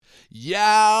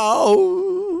Yo,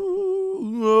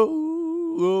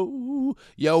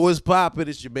 what's poppin'?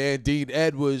 It's your man, Dean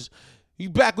Edwards. You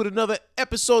back with another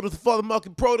episode of the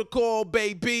FuthaMuckin Protocol,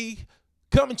 baby.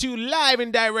 Coming to you live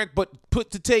and direct, but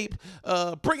put to tape.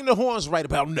 Bringing the horns right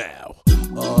about now.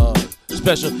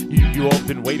 Special, you all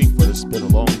been waiting for this. It's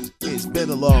been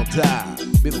a long time.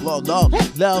 Been a long time.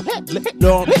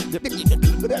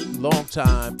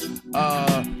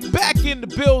 Back in the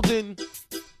building.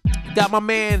 Got my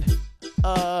man,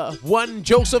 one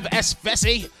Joseph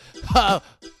Vecsey,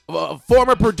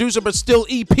 former producer but still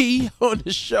EP on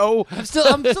the show. I'm still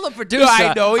a producer.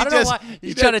 I know. I don't know why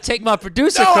you're trying to take my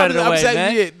producer credit away, saying,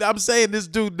 man. Yeah, I'm saying this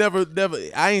dude never.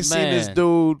 I ain't seen this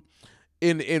dude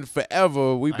in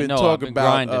forever. We've been talking about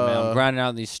grinding, man. I'm grinding out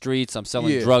in these streets. I'm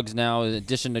selling drugs now in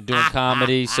addition to doing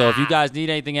comedy. So if you guys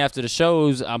need anything after the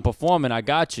shows, I'm performing. I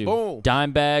got you. Boom.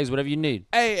 Dime bags, whatever you need.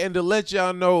 Hey, and to let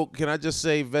y'all know, can I just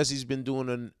say Vecsey's been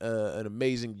doing an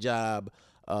amazing job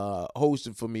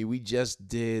hosting for me. We just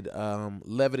did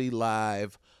Levity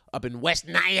Live up in West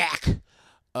Nyack,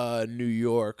 New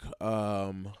York,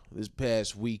 this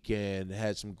past weekend.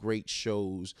 Had some great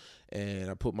shows, and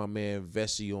I put my man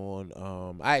Vecsey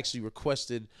on. I actually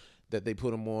requested that they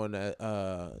put him on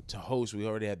to host. We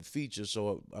already had the feature,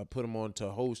 so I put him on to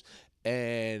host.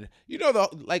 And you know,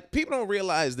 people don't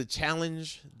realize the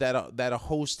challenge that a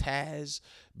host has,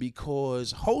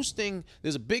 because hosting,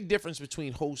 there's a big difference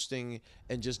between hosting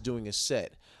and just doing a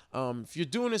set. If you're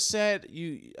doing a set,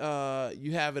 you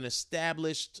have an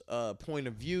established point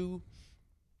of view,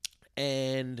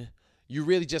 and you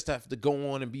really just have to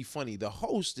go on and be funny. The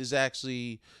host is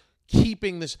actually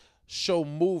keeping this show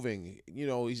moving. You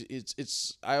know,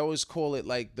 it's I always call it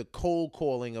like the cold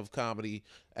calling of comedy,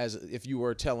 as if you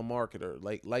were a telemarketer,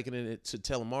 like likening it to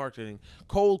telemarketing.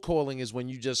 Cold calling is when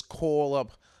you just call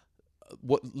up.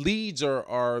 What leads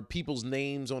are people's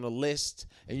names on a list,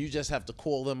 and you just have to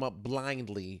call them up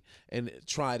blindly and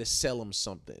try to sell them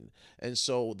something. And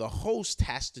so the host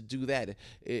has to do that.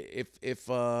 If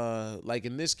like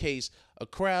in this case, a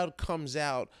crowd comes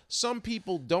out, some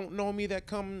people don't know me that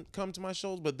come to my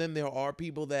shows, but then there are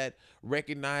people that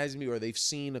recognize me, or they've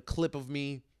seen a clip of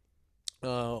me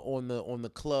on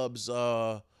the club's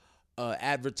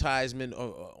advertisement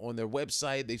on their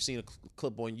website. They've seen a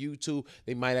clip on YouTube.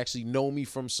 They might actually know me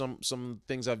from some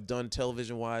things I've done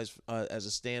television wise as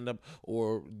a stand-up,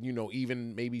 or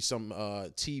even maybe some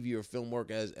TV or film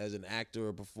work as an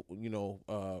actor,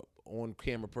 or on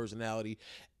camera personality.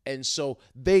 And so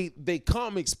they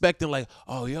come expecting like,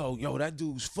 oh yo that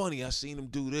dude's funny. I seen him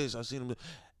do this. I seen him do.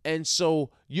 And so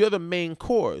you're the main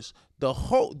course.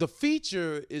 The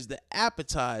feature is the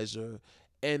appetizer,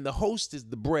 and the host is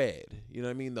the bread. You know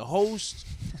what I mean? The host,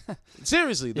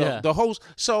 seriously, the host.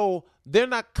 So they're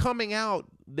not coming out.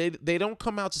 They don't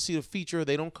come out to see the feature.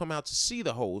 They don't come out to see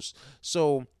the host.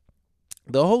 So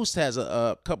the host has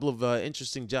a couple of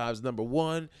interesting jobs. Number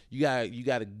one, you got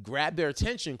to grab their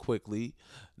attention quickly.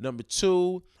 Number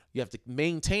two, you have to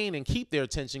maintain and keep their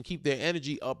attention, keep their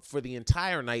energy up for the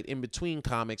entire night in between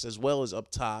comics as well as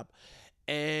up top.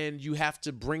 And you have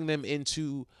to bring them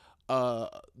into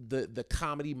the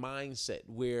comedy mindset,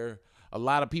 where a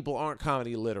lot of people aren't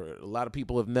comedy literate. A lot of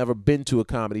people have never been to a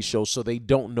comedy show, so they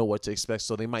don't know what to expect.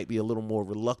 So they might be a little more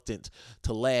reluctant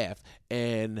to laugh.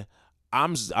 And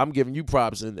I'm giving you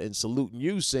props and saluting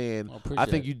you, saying I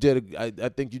think you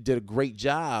did a great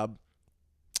job.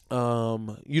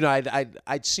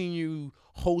 I'd seen you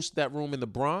host that room in the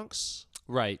Bronx,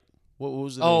 right? What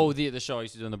was it? The show I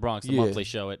used to do in the Bronx, the monthly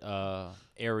show at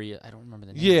Area. I don't remember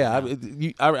the name. Yeah,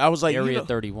 I was like Area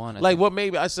 31. What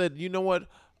maybe I said, you know what?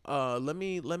 Let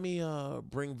me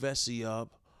bring Vecsey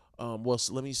up.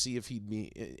 Let me see if he'd be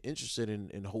interested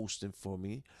in hosting for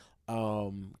me.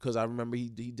 Because I remember he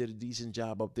did a decent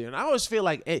job up there, and I always feel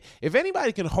like if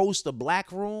anybody can host a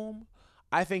black room,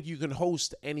 I think you can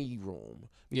host any room,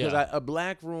 because a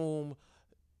black room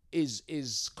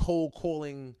is cold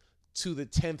calling to the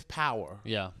 10th power.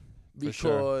 Yeah,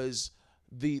 because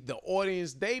the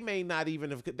audience, they might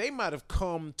have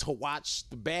come to watch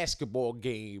the basketball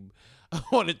game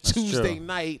on a Tuesday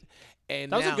night.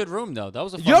 And that was a good room, though. That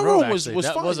was a fun your room. Was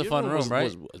that fun. was a fun room,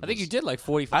 right? I think you did like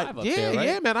 45 up there, right?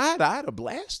 Yeah, man. I had a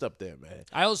blast up there, man.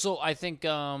 I think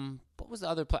what was the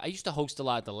other place? I used to host a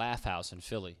lot at the Laugh House in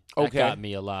Philly. That got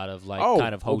me a lot of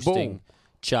kind of hosting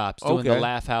chops, doing the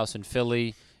Laugh House in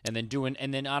Philly. And then doing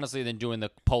the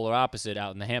polar opposite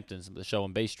out in the Hamptons, the show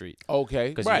on Bay Street. Okay,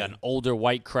 because you got an older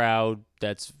white crowd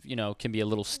that's can be a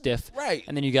little stiff, right?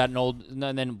 And then you got and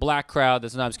then black crowd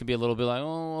that sometimes can be a little bit like,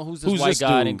 oh, who's this white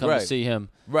guy? I didn't come to see him,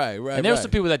 right. And there were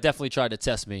some people that definitely tried to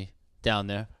test me down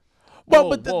there. Well,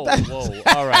 whoa.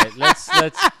 All right, let's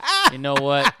You know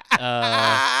what?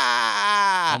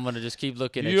 I'm gonna just keep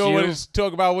looking at you. You don't want to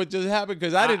talk about what just happened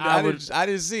because I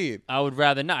didn't see it. I would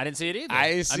rather not. I didn't see it either.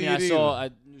 I didn't see it either. I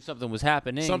knew something was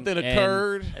happening. Something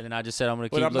occurred, and then I just said I'm gonna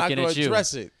keep looking at you. But I'm not gonna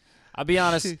address it. I'll be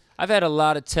honest. I've had a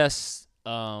lot of tests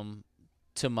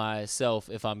to myself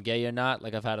if I'm gay or not.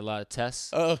 Like I've had a lot of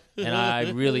tests, and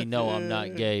I really know I'm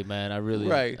not gay, man. I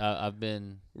really, I've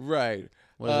been right.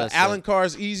 Alan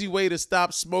Carr's Easy Way to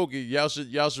Stop Smoking. Y'all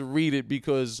should read it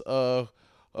because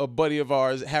a buddy of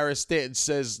ours, Harris Stanton,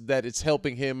 says that it's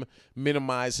helping him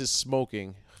minimize his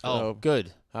smoking. Oh,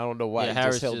 good. I don't know why he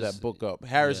Harris just held that book up.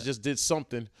 Harris just did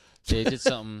something. Yeah, he did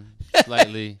something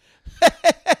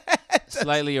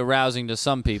slightly arousing to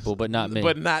some people, but not me.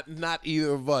 But not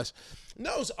either of us.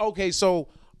 No, okay. So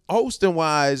hosting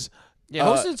wise,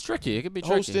 hosting's tricky. It could be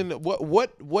tricky. Hosting.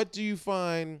 What do you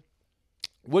find?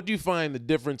 What do you find the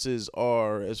differences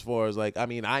are as far as like? I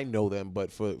mean, I know them,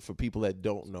 but for people that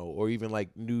don't know, or even like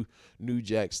new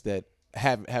jacks that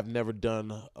have never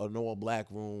done an all black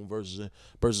room versus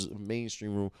a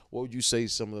mainstream room, what would you say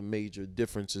some of the major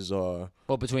differences are?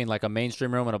 Well, between like a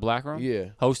mainstream room and a black room? Yeah.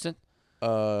 Hosting?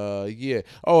 Yeah.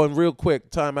 Oh, and real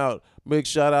quick, time out. Big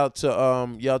shout out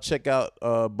to y'all check out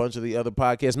a bunch of the other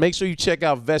podcasts. Make sure you check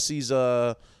out Vecsey's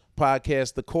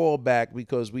podcast, The Callback,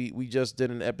 because we just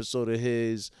did an episode of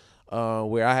his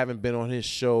where I haven't been on his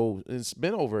show. It's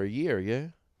been over a year, yeah?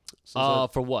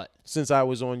 For what? Since I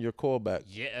was on your Callback.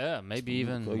 Yeah, maybe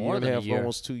even more than a year.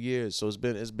 Almost 2 years. So it's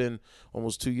been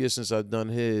almost 2 years since I've done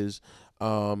his.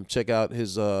 Check out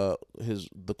his The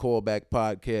Callback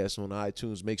podcast on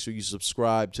iTunes. Make sure you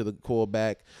subscribe to The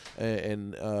Callback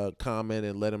and comment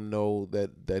and let him know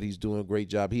that he's doing a great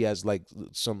job. He has like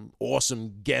some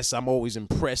awesome guests. I'm always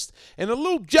impressed and a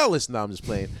little jealous. Now I'm just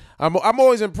playing. I'm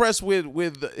always impressed with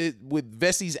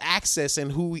Vecsey's access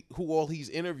and who all he's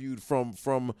interviewed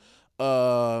from.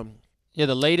 Yeah,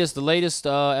 the latest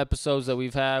episodes that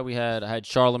we've had, I had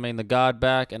Charlemagne the God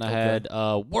back, and I had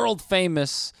world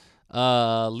famous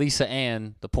Lisa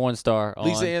Ann, the porn star.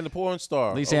 Lisa Ann, the porn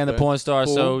star. Ann, the porn star.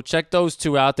 Cool. So check those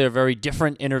two out. They're very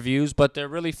different interviews, but they're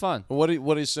really fun. What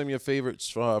is some of your favorites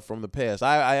from the past?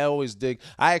 I always dig.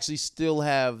 I actually still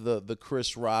have the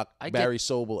Chris Rock, Barry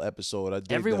Sobel episode.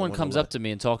 Everyone comes up to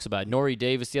me and talks about it. Nori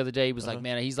Davis the other day. He was like,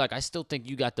 man, he's like, I still think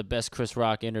you got the best Chris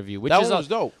Rock interview. Which that one was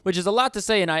dope. Which is a lot to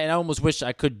say, and I almost wish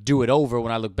I could do it over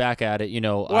when I look back at it. You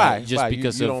know, why? Just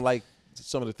because you don't like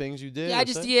some of the things you did?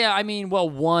 Yeah, I mean, well,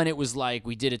 one, it was like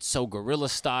we did it so guerrilla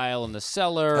style in the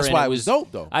cellar. That's why it was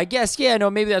dope, though. I guess,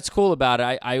 maybe that's cool about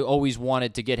it. I always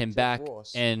wanted to get him back,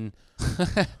 and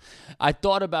I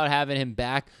thought about having him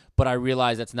back, but I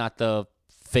realized that's not the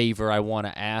favor I want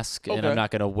to ask, and I'm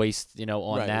not going to waste,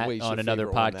 on another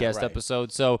podcast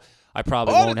episode. So I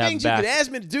probably won't have him back. All the things you could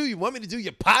ask me to do, you want me to do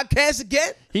your podcast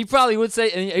again? He probably would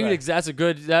say, and he would, that's a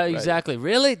good, exactly.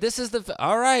 Really? This is the,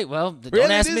 all right, well,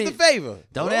 don't ask me. This is the favor.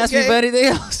 Don't ask me for anything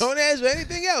else. Don't ask me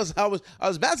anything else. I was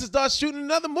about to start shooting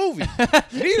another movie.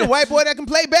 You need a white boy that can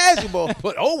play basketball,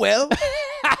 but oh well.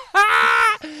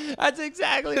 That's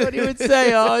exactly what he would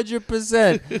say,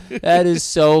 100%. That is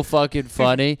so fucking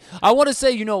funny. I want to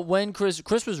say, when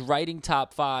Chris was writing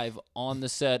top 5 on the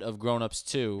set of Grown Ups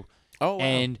 2, oh, wow.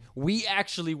 And we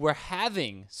actually were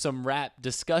having some rap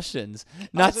discussions.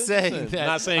 Not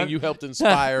saying you helped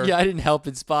inspire. Yeah, I didn't help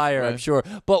inspire, I'm sure.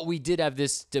 But we did have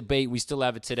this debate. We still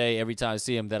have it today. Every time I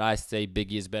see him, that I say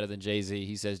Biggie is better than Jay-Z.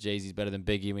 He says Jay-Z's better than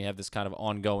Biggie. And we have this kind of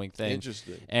ongoing thing.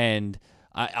 Interesting. And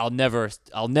I'll never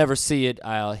see it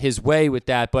his way with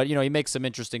that. But he makes some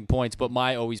interesting points. But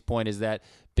my always point is that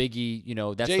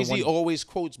Biggie, that's Jay-Z the one. always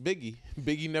quotes Biggie.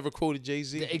 Biggie never quoted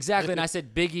Jay-Z. Exactly, and I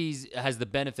said Biggie has the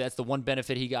benefit. That's the one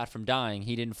benefit he got from dying.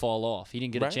 He didn't fall off. He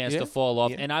didn't get a chance to fall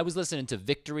off. Yeah. And I was listening to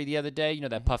Victory the other day,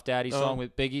 that Puff Daddy song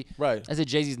with Biggie. Right. I said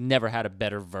Jay-Z's never had a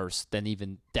better verse than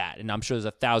even that. And I'm sure there's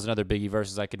 1,000 other Biggie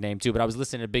verses I could name too. But I was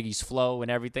listening to Biggie's flow and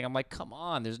everything. I'm like, come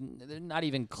on, they're not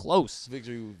even close.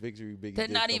 Victory, Biggie. They're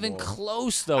not even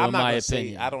close, though, in my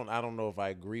opinion. I don't know if I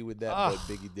agree with that, but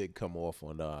Biggie did come off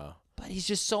on But he's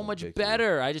just so much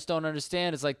better. I just don't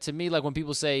understand. It's like, to me, like when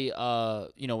people say, try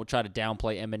to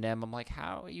downplay Eminem, I'm like,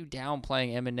 how are you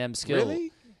downplaying Eminem's skill?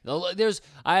 Really?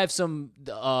 I have some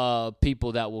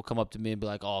people that will come up to me and be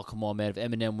like, oh, come on, man. If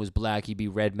Eminem was black, he'd be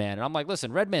Redman. And I'm like,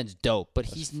 listen, Redman's dope, but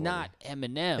he's not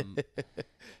Eminem.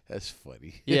 That's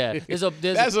funny. Yeah. That's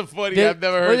a funny. I've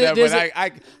never heard that,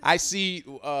 but I see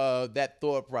that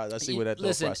thought process. I see where that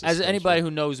thought process as anybody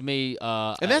who knows me.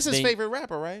 And that's his favorite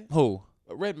rapper, right? Who?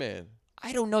 Redman.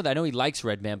 I don't know that. I know he likes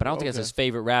Redman, but I don't think that's his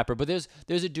favorite rapper. But there's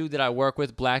a dude that I work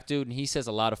with, black dude, and he says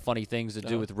a lot of funny things to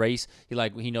do with race.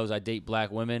 He knows I date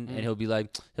black women, and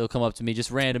he'll come up to me just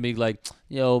randomly like,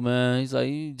 yo, man, he's like,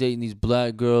 you dating these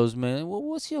black girls, man. Well,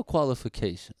 what's your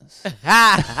qualifications? He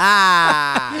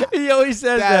always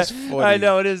says that's that. Funny. I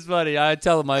know, it is funny. I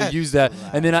tell him I use that.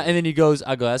 And then he goes,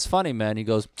 I go, that's funny, man. He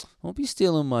goes, don't be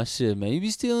stealing my shit, man. You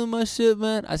be stealing my shit,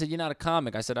 man? I said, you're not a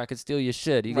comic. I said, I could steal your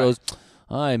shit. He goes,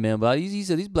 all right, man, but he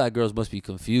said these black girls must be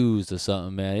confused or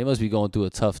something, man. They must be going through a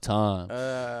tough time.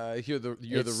 You're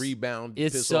the rebound.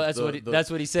 That's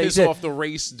what he said. Piss off the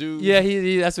race dude. Yeah,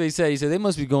 that's what he said. He said they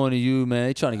must be going to you, man.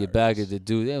 They trying to get back at the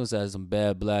dude. They must have some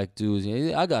bad black dudes.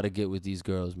 I gotta get with these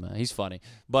girls, man. He's funny,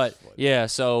 but yeah.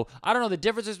 So I don't know the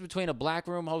differences between a black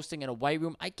room hosting and a white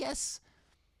room. I guess.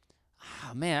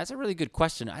 Oh, man, that's a really good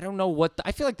question. I don't know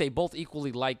I feel like they both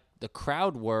equally like the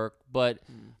crowd work, but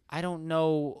I don't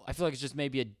know. I feel like it's just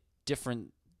maybe a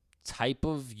different type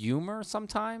of humor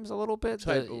sometimes, a little bit.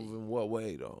 In what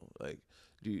way though? Like,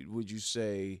 would you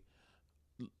say?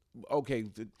 Okay,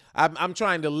 I'm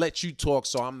trying to let you talk,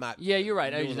 so I'm not. Yeah, you're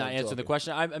right. I'm not answering the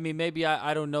question. I mean, maybe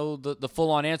I don't know the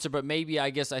full on answer, but maybe I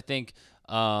think.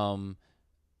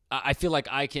 I feel like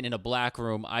I can, in a black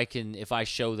room, if I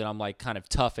show that I'm like kind of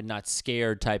tough and not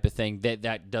scared type of thing,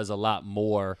 that does a lot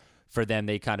more for them.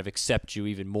 They kind of accept you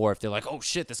even more if they're like, oh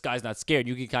shit, this guy's not scared.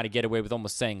 You can kind of get away with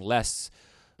almost saying less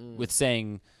with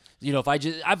saying, if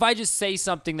I just say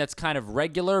something that's kind of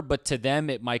regular, but to them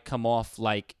it might come off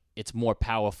like it's more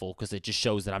powerful because it just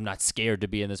shows that I'm not scared to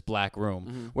be in this black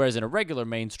room. Whereas in a regular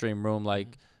mainstream room,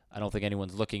 like I don't think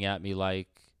anyone's looking at me like,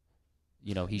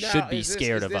 he should be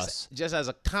scared of us. Just as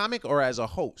a comic or as a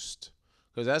host?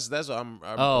 Because that's I'm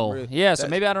so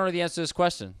maybe I don't know the answer to this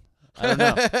question. I don't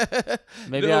know.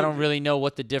 Maybe I don't really know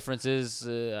what the difference is.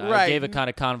 I gave a kind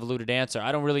of convoluted answer.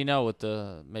 I don't really know what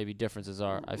the maybe differences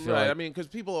are. I feel like. I mean, because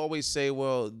people always say,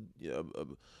 well,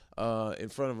 in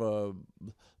front of a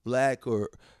black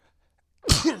or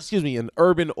excuse me, an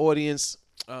urban audience,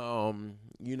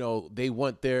 they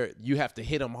want you have to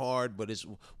hit them hard, but it's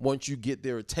once you get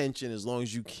their attention, as long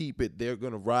as you keep it, they're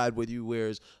going to ride with you.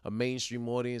 Whereas a mainstream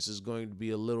audience is going to be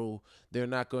they're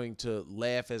not going to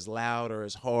laugh as loud or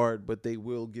as hard, but they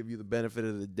will give you the benefit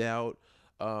of the doubt.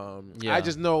 I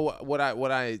just know what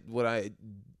I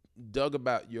dug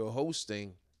about your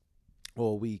hosting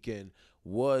all weekend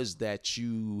was that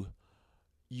you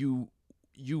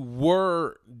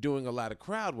were doing a lot of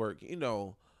crowd work,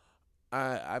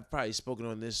 I've probably spoken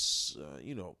on this,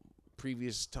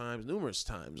 previous times, numerous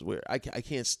times, where I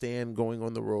can't stand going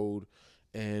on the road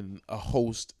and a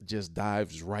host just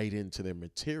dives right into their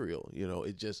material.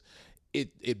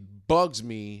 It bugs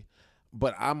me,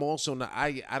 but I'm also not.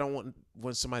 I don't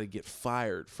want somebody to get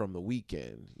fired from the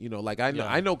weekend.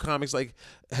 I know comics like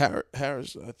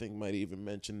Harris. I think might even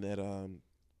mention that.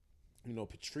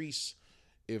 Patrice.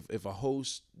 If a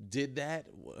host did that,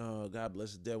 God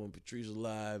bless his dead, when Patrice was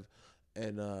alive.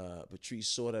 And Patrice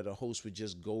saw that a host would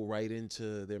just go right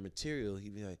into their material,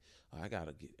 he'd be like, I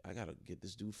gotta get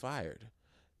this dude fired,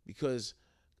 because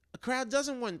a crowd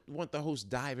doesn't want the host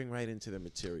diving right into their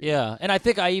material. Yeah, and I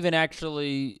think I even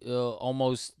actually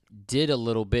almost did a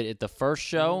little bit at the first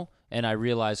show, and I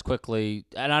realized quickly,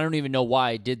 and I don't even know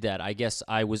why I did that. I guess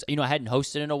I was, I hadn't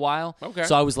hosted in a while,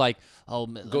 so I was like, oh,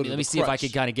 let me see if I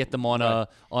could kind of get them on a,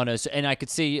 and I could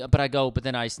see, but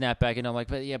then I snap back and I'm like,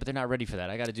 but they're not ready for that.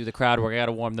 I got to do the crowd work. I got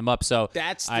to warm them up. So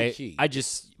that's the key.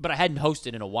 But I hadn't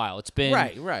hosted in a while. It's been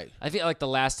right. I feel like the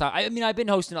last time. I've been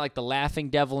hosting at like the Laughing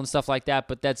Devil and stuff like that,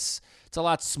 but it's a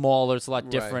lot smaller. It's a lot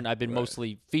different. I've been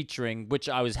mostly featuring, which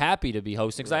I was happy to be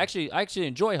hosting because I actually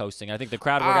enjoy hosting. I think the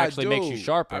crowd work actually makes you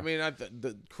sharper. I mean,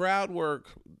 the crowd work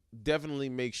definitely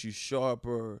makes you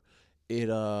sharper.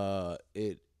 I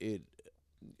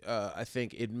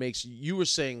think it makes. You were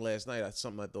saying last night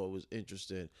something I thought was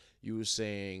interesting. You were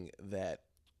saying that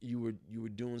you were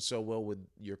doing so well with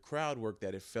your crowd work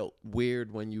that it felt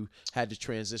weird when you had to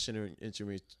transition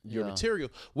into your material,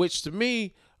 which to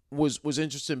me was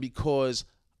interesting because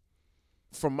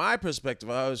from my perspective,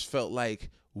 I always felt like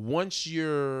once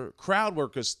your crowd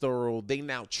work is thorough, they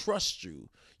now trust you.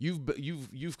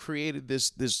 You've created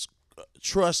this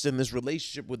trust in this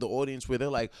relationship with the audience where they're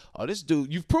like, oh, this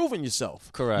dude, you've proven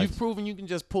yourself. Correct. You've proven you can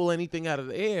just pull anything out of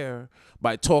the air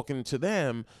by talking to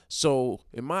them. So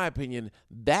in my opinion,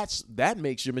 that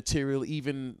makes your material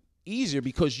even easier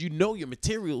because you know your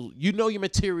material.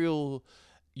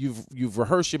 You've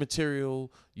rehearsed your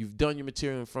material. You've done your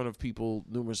material in front of people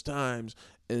numerous times.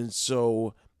 And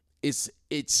so it's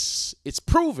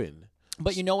proven.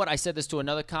 But you know what? I said this to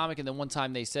another comic, and then one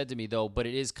time they said to me, though, but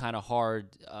it is kind of hard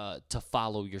to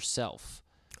follow yourself.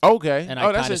 Okay. And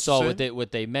I kind of saw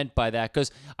what they meant by that.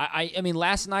 Because, I mean,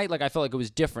 last night, like, I felt like it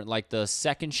was different. Like, the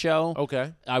second show,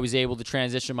 okay, I was able to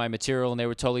transition my material, and they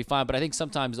were totally fine. But I think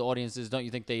sometimes the audiences, don't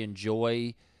you think they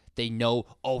enjoy... They know,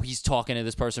 oh, he's talking to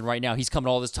this person right now. He's coming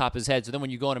all this top of his head. So then when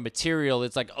you go into material,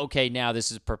 it's like, okay, now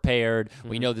this is prepared.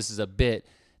 We know this is a bit.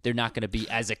 They're not going to be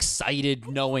as excited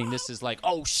knowing this is like,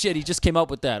 oh, shit, he just came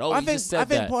up with that. Oh, just said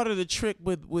that. I think part of the trick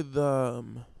with well,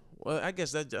 I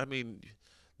guess that, I mean,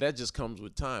 that just comes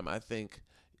with time. I think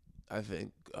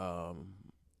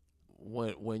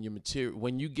when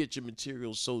you get your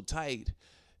material so tight,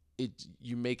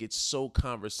 you make it so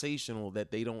conversational that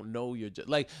they don't know you're just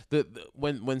like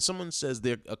when someone says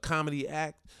they're a comedy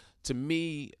act. To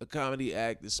me, a comedy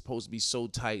act is supposed to be so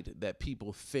tight that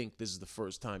people think this is the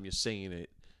first time you're saying it.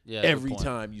 Yeah, every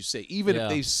time you say, even if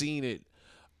they've seen it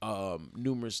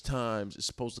numerous times, it's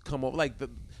supposed to come up. Like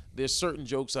there's certain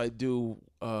jokes I do,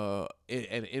 and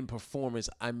in performance,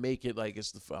 I make it like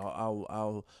it's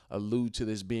I'll allude to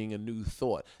this being a new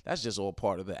thought. That's just all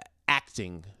part of the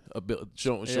acting ability.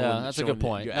 That's a good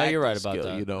point. No, you're right about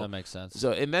that. That makes sense.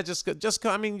 So, and that just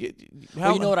I mean, you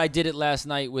know what I did it last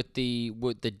night with the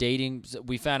dating.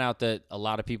 We found out that a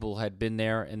lot of people had been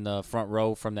there in the front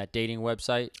row from that dating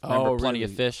website. Remember Plenty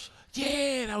of Fish?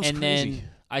 Yeah, that was crazy. And then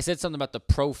I said something about the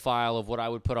profile of what I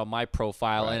would put on my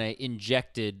profile, and I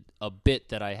injected a bit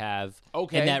that I have,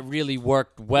 and that really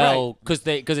worked well because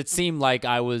it seemed like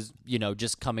I was,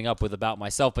 just coming up with about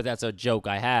myself, but that's a joke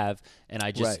I have, and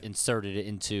I just inserted it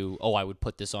into, I would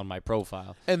put this on my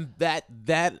profile. And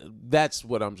that's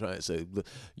what I'm trying to say.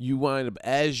 You wind up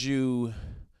as you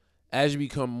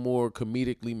become more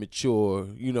comedically mature,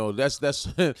 that's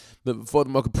the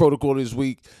FuthaMuckin protocol this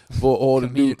week for all the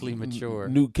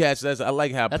new cats. I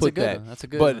like how I put that. That's a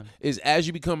good one. But is as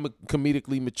you become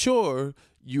comedically mature,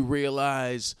 you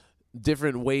realize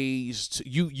different ways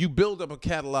you build up a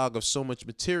catalog of so much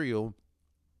material,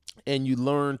 and you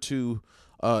learn to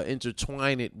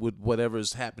intertwine it with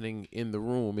whatever's happening in the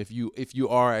room. If you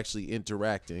are actually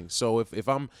interacting. So if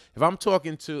I'm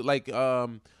talking to like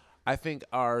I think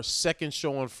our second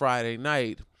show on Friday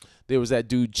night, there was that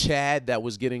dude Chad that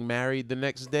was getting married the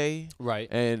next day. Right.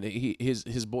 And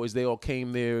his boys, they all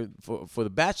came there for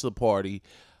the bachelor party.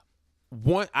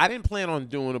 I didn't plan on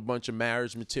doing a bunch of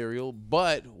marriage material,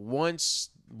 but once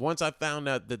I found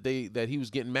out that he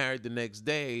was getting married the next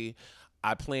day,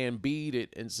 I plan B'd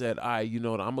it and said, all right,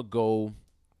 I'm gonna go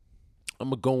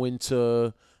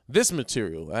into this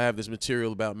material. I have this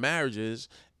material about marriages,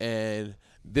 and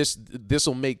this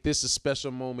will make this a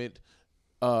special moment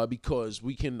because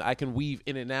I can weave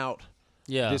in and out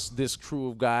this crew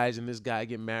of guys and this guy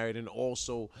get married, and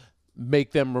also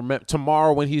make them remember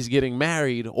tomorrow when he's getting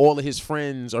married, all of his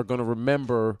friends are going to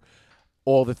remember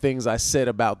all the things I said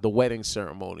about the wedding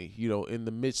ceremony, in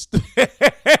the midst.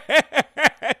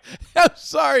 I'm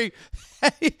sorry.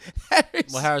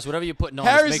 Well, Harris, whatever you're putting on,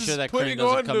 just make sure that cream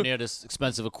doesn't come near this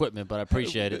expensive equipment, but I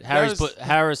appreciate it. I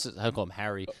call him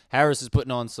Harry. Harris is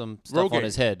putting on some stuff on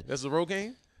his head. That's the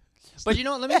Rogaine? But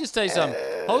let me just tell you something.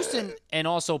 Hosting and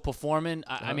also performing,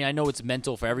 I mean, I know it's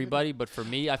mental for everybody, but for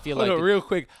me, I feel like... real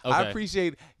quick. Okay. I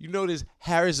appreciate, this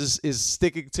Harris is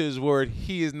sticking to his word.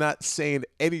 He is not saying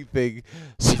anything.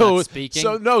 He's not speaking?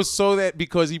 So that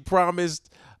because he promised...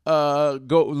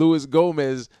 Luis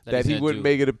Gomez that he wouldn't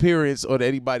make an appearance on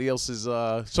anybody else's.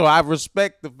 So I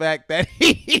respect the fact that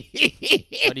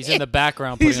but he's in the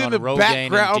background putting on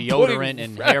Rogaine and deodorant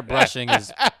and hair brushing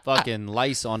his fucking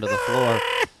lice onto the floor.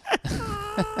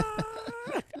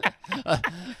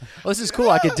 This is cool.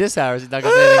 I could diss Harris. He's not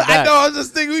gonna say anything back. I know. I was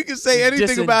just thinking we can say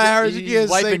anything about Harris. You can't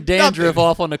say wiping dandruff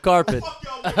off on the carpet.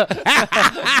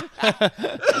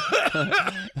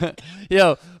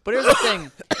 But here's the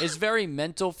thing. It's very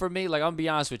mental for me. Like, I'm going to be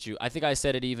honest with you. I think I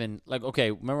said it even, like,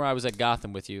 okay, remember I was at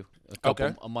Gotham with you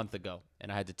a month ago,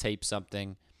 and I had to tape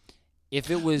something. If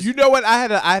it was... You know what? I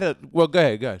had a... Well, go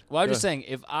ahead. Well, I'm just saying,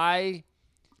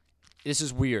 this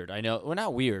is weird. I know. Well,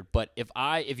 not weird, but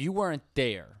if you weren't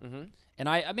there, and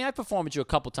I performed with you a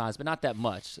couple times, but not that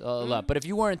much, a lot. But if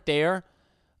you weren't there,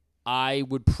 I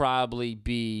would probably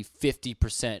be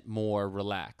 50% more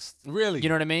relaxed. Really? You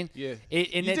know what I mean? Yeah.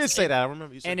 You did say that. I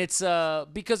remember you said that. And it's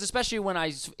because especially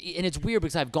and it's weird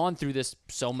because I've gone through this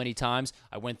so many times.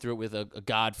 I went through it with a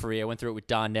Godfrey. I went through it with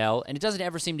Donnell. And it doesn't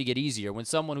ever seem to get easier. When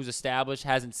someone who's established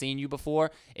hasn't seen you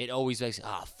before, it always makes,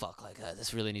 fuck,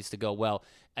 this really needs to go well.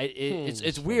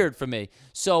 It's weird for me.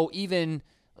 So even...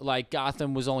 Like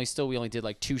Gotham was we only did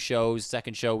like 2 shows.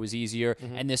 Second show was easier.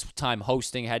 And this time hadn't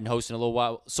hosted in a little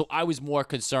while. So I was more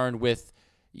concerned with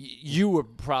you were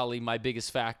probably my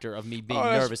biggest factor of me being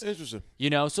nervous. Interesting.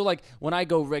 So like when I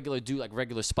go do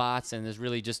regular spots and there's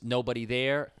really just nobody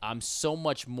there, I'm so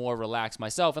much more relaxed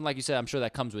myself. And like you said, I'm sure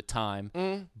that comes with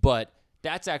time. But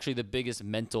that's actually the biggest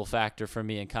mental factor for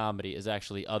me in comedy is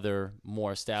actually other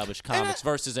more established comics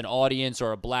versus an audience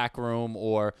or a black room.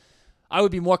 Or I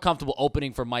would be more comfortable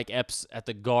opening for Mike Epps at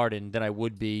the Garden than I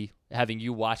would be having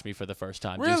you watch me for the first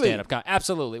time. Really? Do stand-up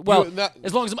Absolutely. Well,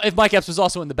 as long as if Mike Epps was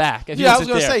also in the back. If I was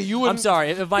going to say, you wouldn't. I'm sorry.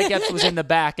 If Mike Epps was in the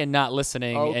back and not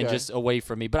listening and just away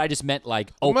from me. But I just meant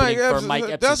like opening for Mike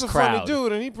Epps' That's a crowd. funny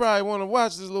dude, and he probably want to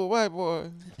watch this little white boy.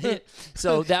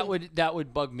 So that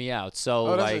would bug me out.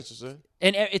 So that's interesting.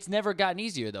 And it's never gotten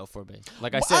easier, though, for me.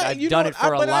 Like I said, I've done it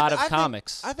for a lot of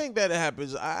comics. I think that it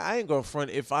happens. I ain't going to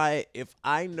front. If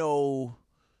I know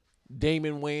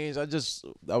Damon Wayans,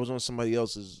 I was on somebody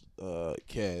else's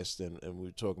cast, and we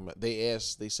were talking about, they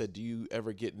said, do you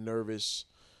ever get nervous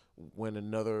when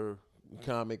another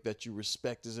comic that you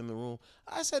respect is in the room?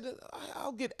 I said,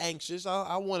 I'll get anxious.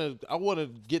 I want to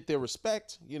get their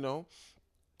respect,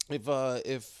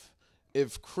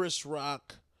 If Chris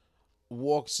Rock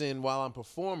walks in while I'm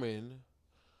performing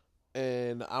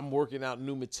and I'm working out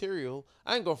new material,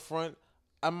 I ain't gonna front.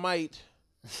 I might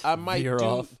veer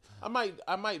off. I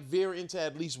might veer into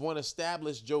at least one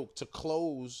established joke to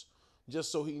close,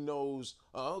 just so he knows.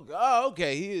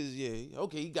 Okay,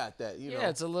 he got that.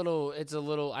 It's a little.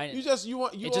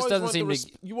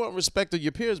 You want respect of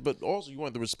your peers, but also you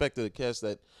want the respect of the cast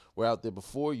that were out there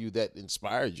before you that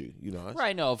inspired you.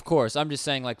 Right? No, of course. I'm just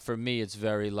saying, like for me, it's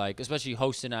very like, especially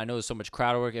hosting. I know there's so much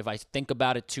crowd work. If I think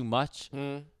about it too much.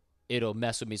 It'll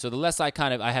mess with me. So the less I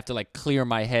have to like clear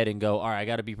my head and go, all right, I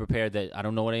got to be prepared that I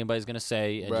don't know what anybody's going to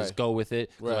say and just go with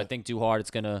it. If I think too hard, it's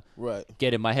going to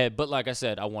get in my head. But like I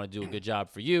said, I want to do a good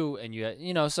job for you.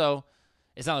 And so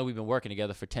it's not like we've been working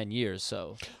together for 10 years.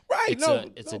 So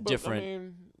it's a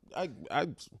different.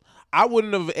 I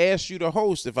wouldn't have asked you to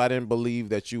host if I didn't believe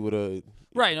that you would have.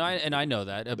 Right, and I know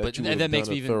that, but that makes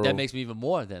me even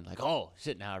more than like, oh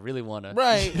shit, now I really want to.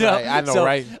 Right, right, I know, so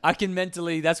right. I can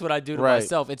mentally. That's what I do to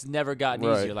myself. It's never gotten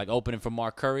easier. Like opening for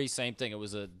Mark Curry, same thing. It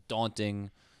was a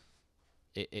daunting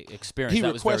experience.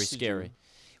 That was very scary.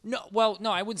 You.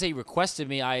 No, I wouldn't say he requested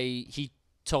me. He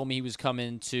told me he was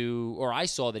coming to, or I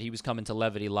saw that he was coming to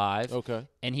Levity Live. Okay.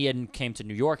 And he hadn't came to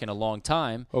New York in a long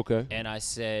time. Okay. And I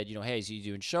said, hey, is he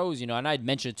doing shows? And I'd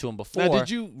mentioned it to him before. Now,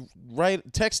 did you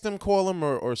text him, call him,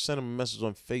 or send him a message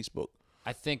on Facebook?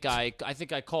 I think I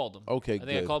called him. Okay, I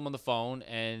think I called him on the phone,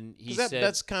 and he said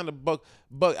that's kind of bug.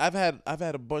 I've had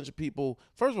a bunch of people.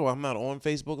 First of all, I'm not on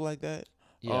Facebook like that.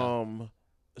 Yeah.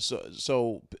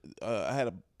 So I had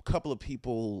a couple of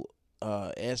people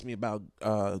asked me about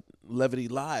Levity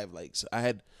Live. Like so I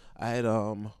had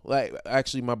like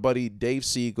actually my buddy Dave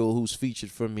Siegel, who's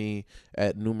featured for me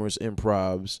at numerous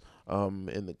improvs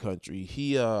in the country.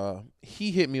 He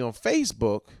hit me on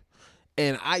Facebook,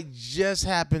 and I just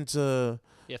happened to.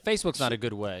 Yeah, Facebook's not a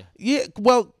good way. Yeah,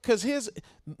 well, because his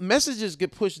messages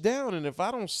get pushed down, and if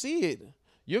I don't see it,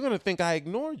 you're gonna think I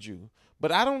ignored you.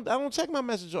 But I don't check my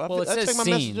messages. Well, it says check my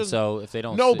seen, messages. so if they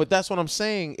don't, no, see. But that's what I'm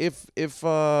saying. If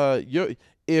how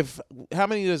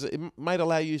many does it might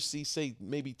allow you to see, say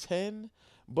maybe 10,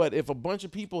 but if a bunch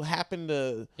of people happen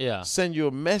to send you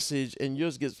a message and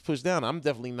yours gets pushed down, I'm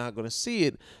definitely not going to see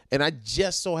it. And I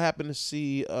just so happened to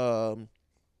see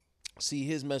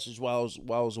his message while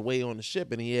I was away on the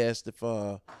ship, and he asked if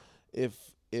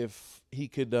he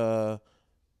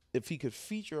could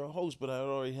feature a host, but I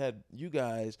already had you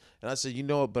guys, and I said,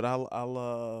 but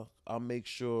I'll make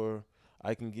sure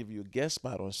I can give you a guest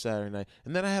spot on Saturday night.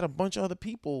 And then I had a bunch of other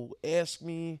people ask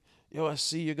me, I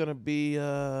see you're gonna be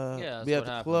at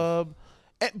the club,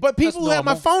 but people have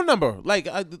my phone number. Like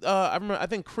I remember, I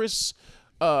think Chris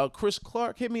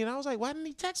Clark hit me, and I was like, why didn't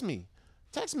he text me?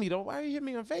 Text me though. Why did you hit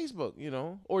me on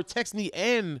Facebook? Or text me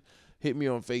and hit me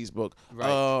on Facebook. Right.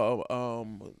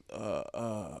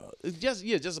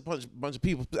 Just a bunch of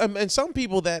people, and some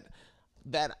people that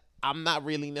I'm not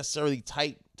really necessarily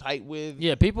tight with.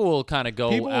 Yeah, people will kind of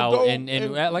go out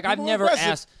and like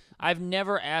I've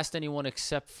never asked anyone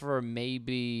except for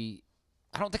maybe.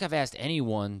 I don't think I've asked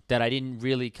anyone that I didn't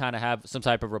really kind of have some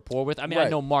type of rapport with. I mean, I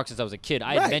know Mark since I was a kid.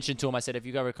 I had mentioned to him, I said, if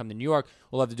you ever come to New York,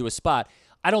 we'll have to do a spot.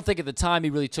 I don't think at the time he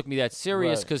really took me that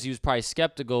serious because he was probably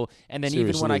skeptical. And then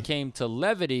even when I came to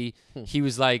Levity, he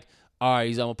was like, all right,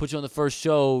 I'm gonna put you on the first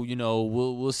show.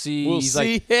 We'll see. He's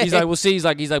like, we'll see. He's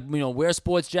like, wear a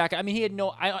sports jacket. I mean, he had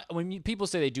no. When people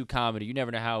say they do comedy, you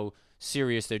never know how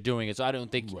serious they're doing it. So I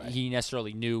don't think he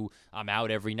necessarily knew I'm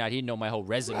out every night. He didn't know my whole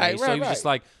resume. So he was just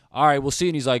like, all right, we'll see.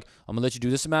 And he's like, I'm going to let you do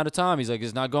this amount of time. He's like,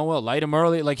 it's not going well. Light him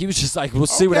early. Like, he was just like, we'll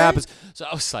see what happens. So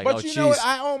I was like, but you know what?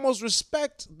 I almost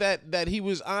respect that he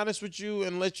was honest with you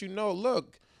and let you know,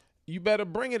 look, you better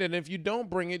bring it. And if you don't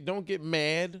bring it, don't get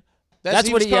mad.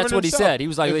 That's what he said. He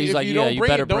was like, you better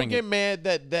bring it. Don't get mad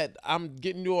that I'm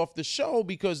getting you off the show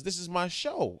because this is my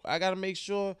show. I got to make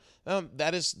sure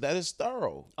that is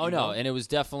thorough. Oh no, and it was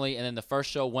definitely. And then the first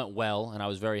show went well, and I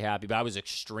was very happy. But I was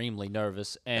extremely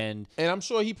nervous, and I'm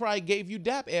sure he probably gave you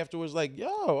dap afterwards, like, yo,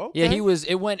 okay. Yeah, he was.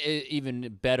 It went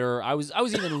even better. I was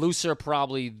even looser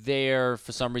probably there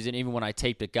for some reason. Even when I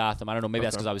taped at Gotham, I don't know. Maybe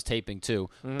that's because I was taping too,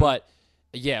 but.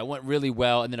 Yeah, it went really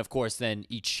well, and then of course,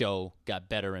 each show got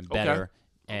better and better,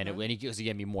 and he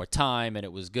gave me more time, and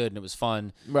it was good and it was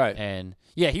fun, right? And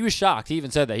yeah, he was shocked. He even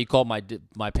said that he called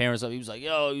my parents up. He was like,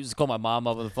 "Yo," he was called my mom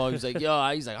up on the phone. He was like,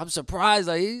 "Yo," he's like, "I'm surprised."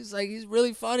 He's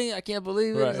really funny. I can't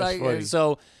believe it. Right,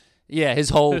 so. Yeah, his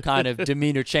whole kind of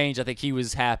demeanor changed. I think he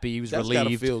was happy. He was relieved. That's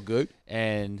gotta feel good.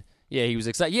 And. Yeah, he was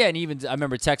excited. Yeah, and even I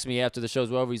remember texting me after the shows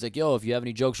were over. He's like, "Yo, if you have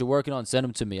any jokes you're working on, send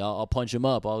them to me. I'll punch them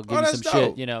up. I'll give you some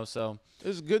shit." You know, so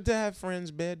it's good to have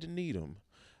friends, bad to need them.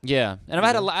 Yeah, and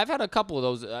I've had a couple of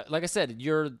those. Like I said,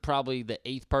 you're probably the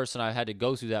 8th person I've had to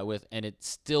go through that with, and it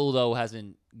still though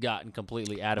hasn't gotten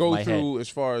completely out of my head. Go through as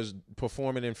far as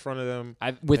performing in front of them.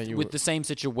 With the same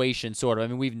situation, sort of. I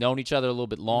mean, we've known each other a little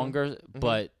bit longer,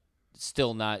 but.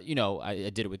 Still not, I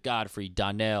did it with Godfrey,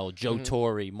 Donnell, Joe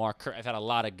Torre, Mark Kerr. I've had a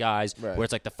lot of guys where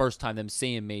it's like the first time them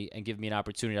seeing me and giving me an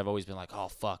opportunity, I've always been like, oh,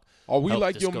 fuck. Are we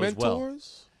like your mentors? Well.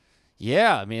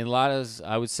 Yeah, I mean, a lot of,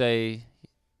 I would say.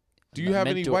 Do you have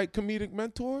any white comedic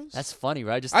mentors? That's funny,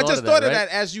 right? I just thought of that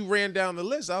as you ran down the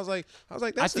list. I was like,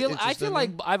 that's I feel like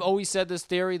I've always said this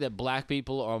theory that black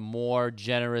people are more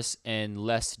generous and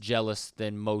less jealous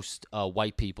than most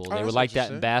white people. They were like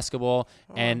that in basketball.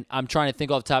 And I'm trying to think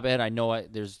off the top of my head. I know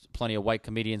there's plenty of white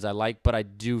comedians I like, but I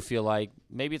do feel like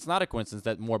maybe it's not a coincidence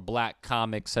that more black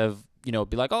comics have, be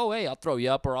like, oh, hey, I'll throw you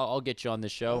up or I'll get you on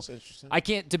this show. That's interesting. I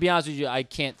can't, to be honest with you, I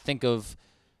can't think of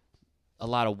a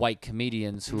lot of white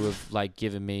comedians who have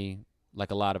given me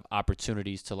a lot of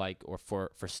opportunities to or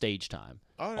for stage time.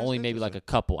 Only maybe a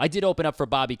couple. I did open up for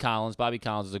Bobby Collins. Body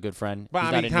Collins is a good friend. He's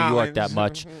not in New York that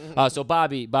much. So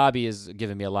Bobby has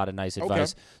given me a lot of nice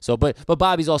advice. So but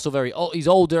Bobby's also he's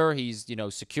older, he's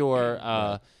secure.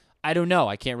 I don't know.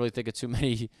 I can't really think of too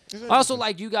many. I also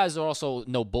you guys are also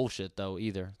no bullshit though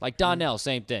either. Like Donnell,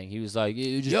 same thing. He was like,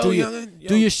 just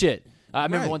do your shit. I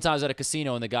remember one time I was at a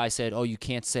casino and the guy said, "Oh, you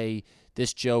can't say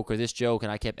this joke or this joke,"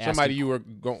 and I kept asking. Somebody you were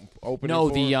going open.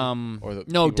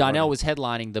 No, Donnell was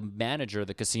headlining. The manager of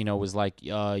the casino was like,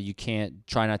 "You can't.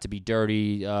 Try not to be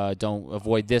dirty. Don't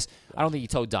avoid this." I don't think he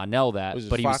told Donnell that,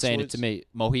 but he was saying it to me.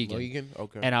 Mohegan.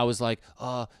 Okay. And I was like,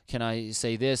 "Can I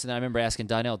say this?" And I remember asking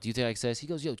Donnell, "Do you think I can say this?" He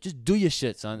goes, "Yo, just do your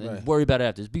shit, son, and worry about it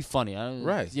after. Just be funny."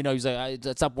 Right. He's like,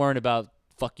 "Stop worrying about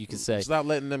fuck you can say. Stop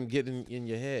letting them get in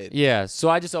your head." Yeah. So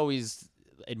I just always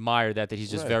admire that he's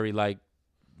just very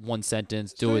one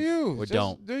sentence, do it or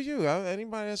don't. Do you?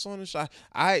 Anybody that's on the show,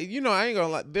 I ain't gonna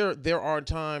lie. There are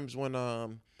times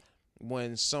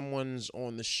when someone's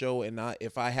on the show and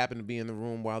if I happen to be in the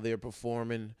room while they're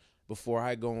performing, before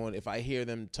I go on, if I hear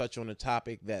them touch on a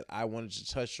topic that I wanted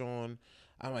to touch on,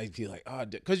 I might be like,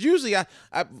 because usually I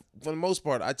for the most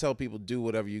part I tell people do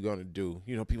whatever you're gonna do.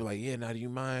 People are like, yeah, now do you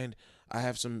mind? I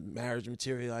have some marriage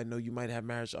material. I know you might have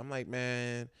marriage. I'm like,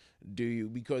 man, do you?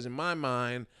 Because in my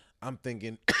mind, I'm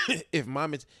thinking if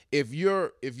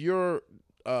you're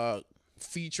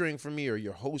featuring for me or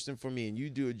you're hosting for me and you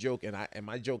do a joke and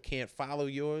my joke can't follow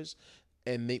yours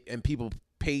and people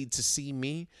paid to see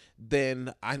me,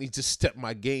 then I need to step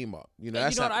my game up.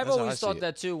 I've always thought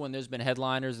that too when there's been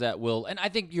headliners that will, and I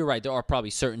think you're right, there are probably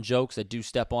certain jokes that do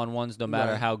step on ones no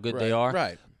matter how good they are.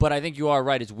 Right. But I think you are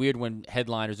right. It's weird when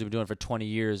headliners who've been doing it for 20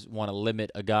 years want to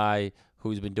limit a guy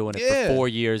who's been doing it for 4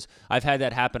 years. I've had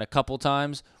that happen a couple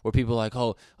times where people are like,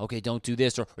 oh, okay, don't do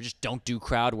this or just don't do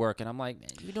crowd work. And I'm like, man,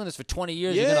 you've been doing this for 20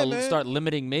 years. You're going to start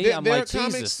limiting me? I'm like,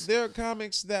 Jesus. There are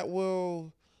comics that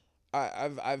will...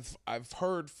 I've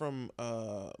heard from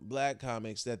black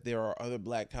comics that there are other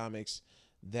black comics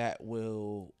that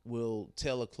will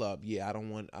tell a club, yeah, I don't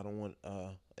want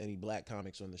any black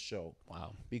comics on the show.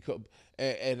 Wow. Because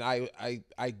and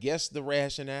I guess the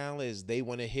rationale is they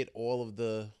want to hit all of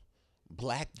the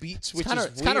black beats, which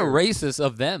it's kind of racist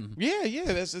of them. Yeah.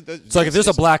 It's like if there's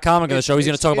a black comic on the show, he's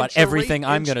going to talk about everything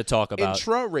I'm going to talk about.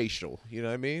 Intra-racial, you know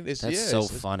what I mean? That's so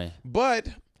funny. But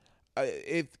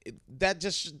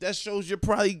that shows you're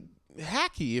probably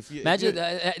hacky. If you imagine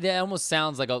that almost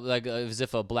sounds like as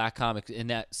if a black comic in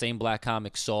that same black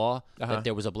comic saw that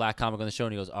there was a black comic on the show,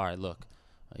 and he goes, "All right, look.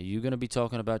 Are you going to be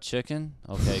talking about chicken?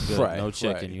 Okay, good. No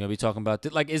chicken. You're going to be talking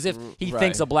about like as if he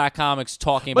thinks a black comic's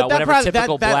talking about whatever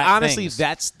typical black honestly,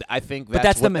 things. I think but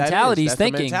that's the mentality he's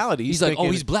thinking. He's like,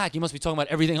 oh, he's black. He must be talking about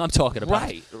everything I'm talking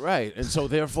about. Right. And so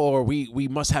therefore we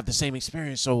must have the same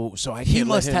experience. So I can't He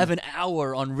must have an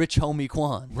hour on Rich Homie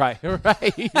Quan. Right.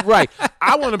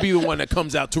 I want to be the one that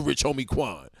comes out to Rich Homie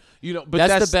Quan. You know, but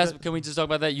that's the best. Can we just talk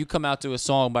about that? You come out to a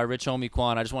song by Rich Homie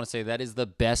Quan. I just want to say that is the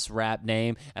best rap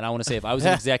name. And I want to say if I was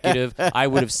an executive, I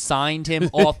would have signed him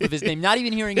off of his name. Not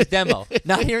even hearing his demo.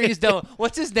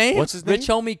 What's his name? Rich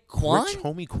Homie Quan? Rich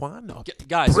Homie Quan? No.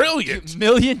 Guys. Brilliant. $1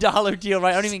 million deal,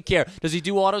 right? I don't even care. Does he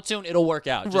do auto-tune? It'll work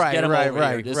out. Just get him over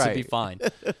here. This will be fine.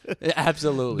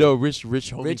 Absolutely. No, Rich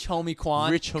Homie. Rich Homie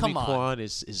Quan. Rich Homie Quan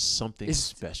is something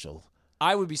special.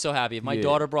 I would be so happy if my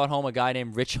daughter brought home a guy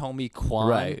named Rich Homie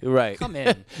Quan. Right. Come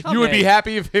in. You would be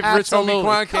happy if Rich Homie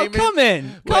Quan came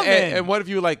in? Come in. And what if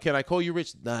you were like, can I call you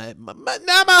Rich? Nah, my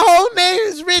whole name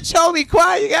is Rich Homie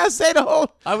Quan. You got to say the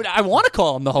whole. I want to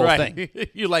call him the whole thing.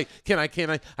 You're like, can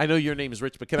I? I know your name is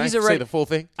Rich, but can I say the full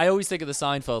thing? I always think of the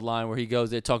Seinfeld line where he goes,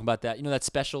 they're talking about that. You know that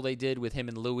special they did with him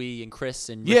and Louis and Chris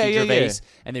and Ricky Gervais?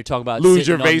 And they're talking about Louis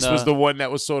Gervais was the one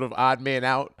that was sort of odd man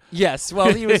out. Yes,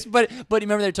 well, he was, but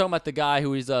remember they were talking about the guy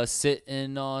who was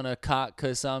sitting on a cot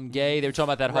because I'm gay. They were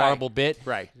talking about that horrible bit,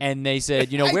 and they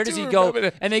said, where does he go?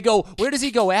 And they go, where does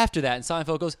he go after that? And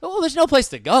Seinfeld goes, oh, there's no place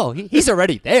to go. He's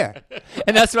already there,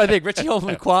 and that's what I think. Richie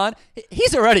Homie Quan,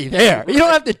 he's already there. You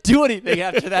don't have to do anything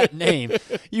after that name.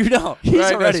 He's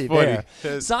already there.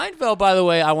 Seinfeld, by the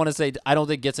way, I want to say I don't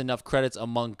think gets enough credits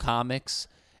among comics.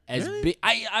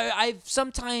 I've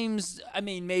sometimes,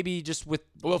 maybe just with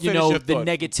the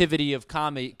negativity of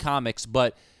comics,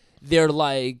 but they're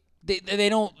like they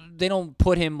don't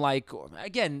put him like,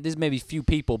 again, there's maybe few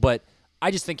people, but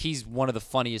I just think he's one of the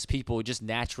funniest people, just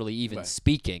naturally even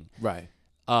speaking. Right.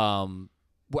 Well,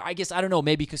 I guess I don't know,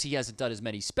 maybe because he hasn't done as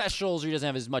many specials or he doesn't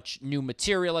have as much new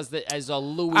material as a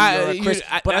Louis or a Chris,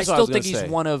 but I still think he's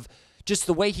one of just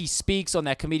the way he speaks on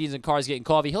that Comedians in Cars Getting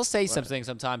Coffee. He'll say something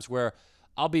sometimes where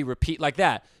I'll be like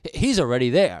that. He's already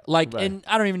there. And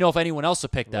I don't even know if anyone else will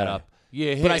pick that up.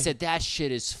 Yeah, but I said that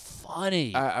shit is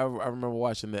funny. I remember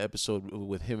watching the episode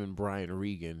with him and Brian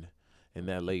Regan, and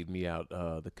that laid me out.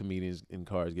 The Comedians in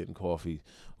Cars Getting Coffee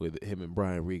with him and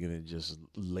Brian Regan, it just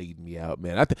laid me out,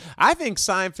 man. I think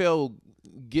Seinfeld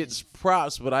gets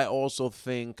props, but I also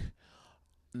think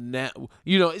now,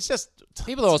 it's just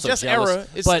people are also just jealous. Era.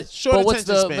 It's but what's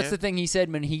the thing he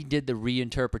said when he did the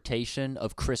reinterpretation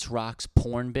of Chris Rock's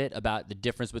porn bit about the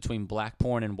difference between black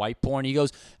porn and white porn? He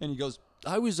goes,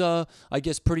 I was, I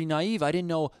guess, pretty naive. I didn't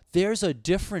know there's a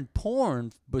different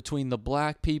porn between the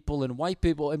black people and white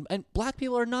people, and black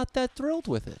people are not that thrilled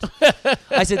with it.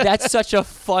 I said, that's such a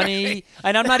funny,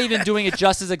 and I'm not even doing it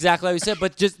justice exactly how he said,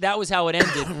 but just that was how it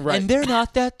ended. And they're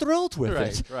not that thrilled with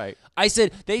it. Right. I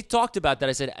said, they talked about that.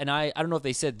 I said, and I don't know if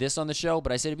they said this on the show,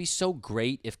 but I said it'd be so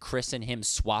great if Chris and him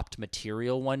swapped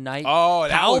material one night. Oh,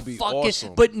 that would be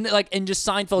awesome. But and just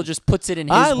Seinfeld just puts it in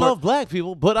his I love black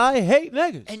people, but I hate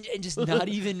niggas. And just not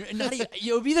even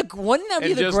it would be wouldn't that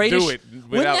be the greatest? Do it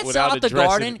wouldn't that sell out the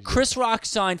Garden? Chris Rock,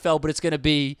 Seinfeld, but it's going to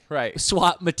be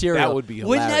swap material. That would be hilarious.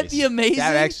 Wouldn't that be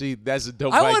amazing? That's a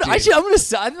dope idea.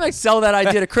 I might sell that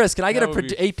idea to Chris. Can I get an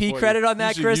AP credit on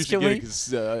that, Chris? Can we?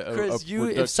 Chris,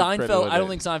 if Seinfeld, I don't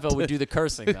think Seinfeld would do the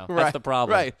cursing though. That's the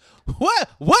problem. Right.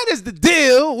 What is the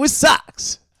deal with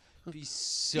socks?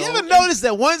 You ever notice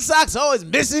that one sock's always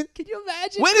missing? Can you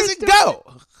imagine? Where does it go?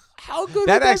 How good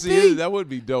that would actually that be? That would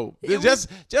be dope. Just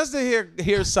to hear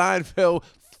Seinfeld,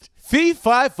 fee,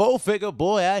 fi, fo figure,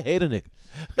 boy, I hate a nigga.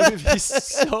 It would be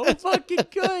so fucking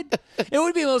good. It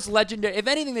would be the most legendary. If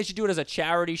anything, they should do it as a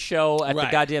charity show at the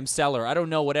goddamn Cellar. I don't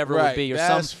know, whatever it would be, or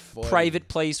some private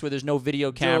place where there's no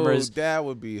video cameras. Dude, that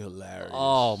would be hilarious.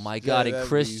 Oh my god! And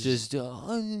Chris just,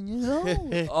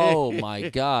 oh my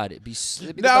god, it'd be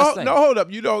the best thing. No, hold up,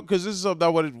 because this is something I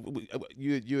wanted.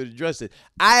 You addressed it.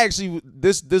 I actually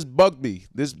this bugged me.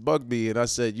 This bugged me, and I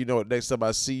said, next time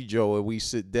I see Joe and we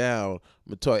sit down.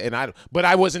 But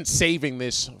I wasn't saving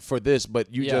this for this, but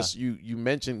you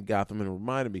mentioned Gotham and it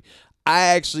reminded me. I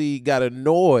actually got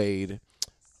annoyed.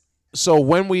 So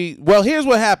here's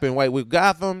what happened. Right, with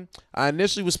Gotham, I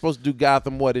initially was supposed to do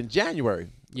Gotham in January.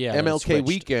 Yeah, MLK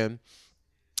weekend.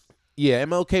 Yeah,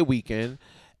 MLK weekend,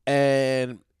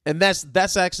 and And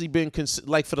that's actually been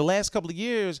like for the last couple of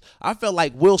years, I felt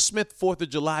like Will Smith 4th of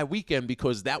July weekend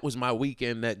because that was my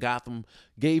weekend that Gotham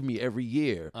gave me every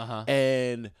year.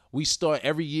 And we start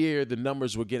every year, the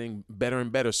numbers were getting better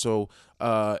and better. So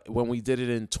when we did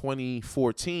it in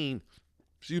 2014,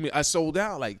 I sold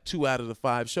out like 2 out of the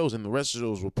 5 shows, and the rest of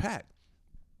those were packed.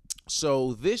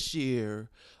 So this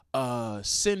year,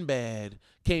 Sinbad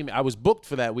came. I was booked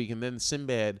for that week, and then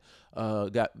Sinbad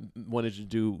wanted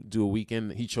to do a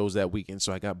weekend. He chose that weekend,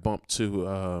 so I got bumped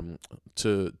to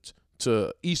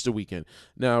Easter weekend.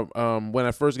 Now, when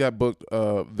I first got booked,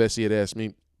 Vecsey had asked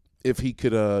me if he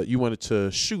could. You wanted to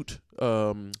shoot.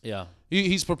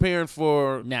 He's preparing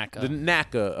for NACA. The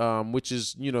NACA, which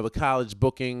is the college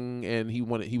booking, and he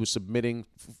was submitting.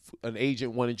 An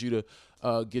agent wanted you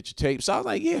to get your tape, so I was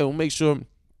like, yeah, we'll make sure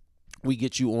we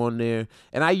get you on there.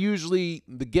 And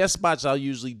the guest spots I'll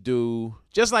usually do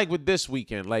just like with this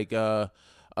weekend. Like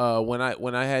when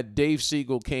I had Dave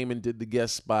Siegel came and did the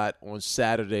guest spot on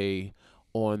Saturday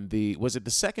on was it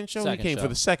the second show? He came for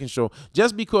the second show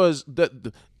just because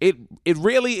it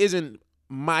really isn't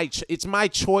it's my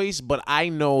choice, but I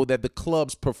know that the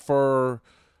clubs prefer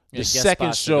the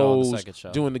second shows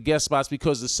doing the guest spots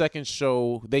because the second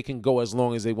show they can go as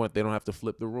long as they want. They don't have to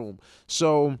flip the room.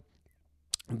 So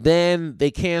then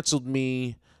they canceled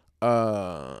me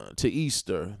to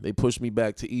Easter. They pushed me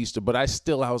back to Easter. But I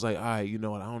was like, all right, you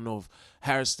know what? I don't know if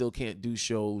Harris still can't do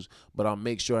shows, but I'll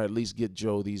make sure I at least get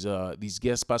Joe these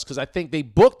guest spots because I think they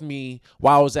booked me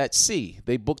while I was at sea.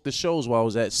 They booked the shows while I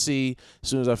was at sea as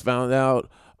soon as I found out.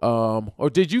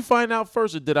 Or did you find out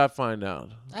first, or did I find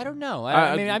out? I don't know.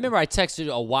 I mean, I remember I texted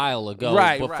a while ago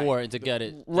before to get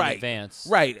it in advance.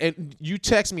 Right, and you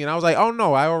text me, and I was like, oh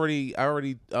no, I already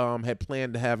had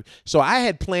planned to have. So I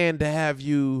had planned to have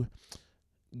you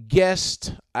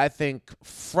guest. I think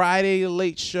Friday the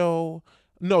late show.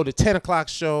 No, the 10 o'clock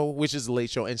show, which is the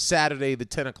late show, and Saturday the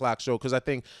 10 o'clock show, because I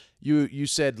think you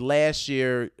said last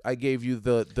year I gave you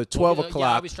the 12 o'clock.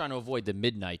 Yeah, I was trying to avoid the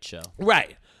midnight show.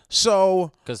 Right.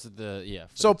 So because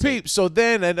So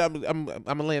then, and I'm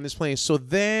gonna land this plane. So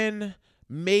then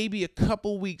maybe a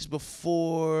couple weeks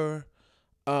before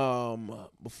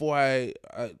I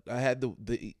had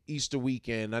the Easter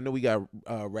weekend. I know we got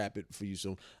Rapid for you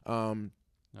soon. I'm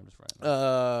just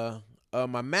right.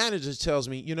 My manager tells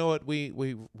me, you know what, we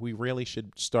really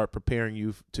should start preparing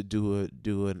you to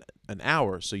do an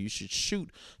hour. So you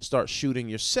should start shooting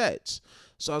your sets.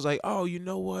 So I was like, oh, you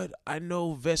know what? I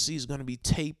know Vecsey's gonna be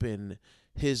taping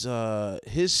his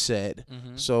set.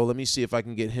 Mm-hmm. So let me see if I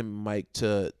can get him Mike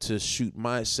to shoot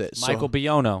my set. Michael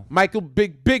Biono.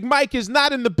 Big Mike is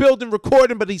not in the building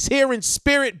recording, but he's here in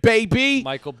spirit, baby.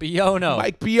 Mike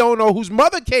Biono, whose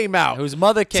mother came out. To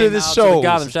the show.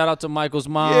 Shout out to Michael's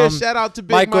mom. Yeah, shout out to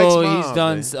Big Michael. Mike's mom. He's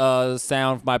done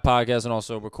sound for my podcast and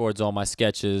also records all my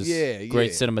sketches. Yeah.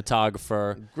 Great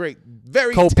cinematographer. Great,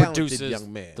 very co-produces talented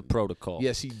young man. The Protocol.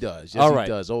 Yes, he does. He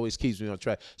does. Always keeps me on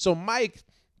track. So Mike's,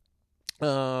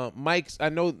 I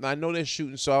know they're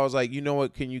shooting, so I was like, you know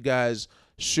what? Can you guys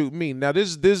shoot me? Now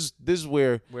this is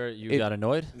where you got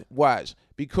annoyed. Watch,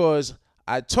 because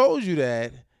I told you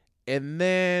that, and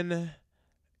then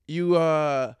you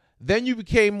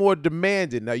became more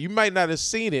demanding. Now you might not have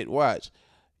seen it. Watch,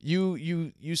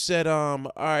 you said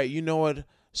all right, you know what?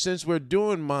 Since we're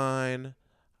doing mine,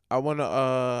 I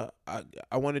wanna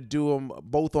do them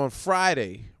both on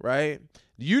Friday, right?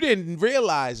 You didn't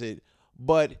realize it.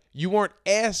 But you weren't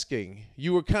asking.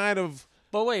 You were kind of.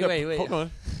 But wait. Hold on.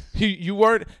 You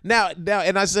weren't now,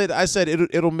 and I said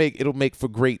it'll make for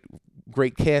great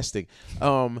casting.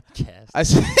 I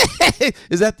said,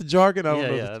 is that the jargon? I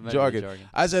don't know. If it's jargon.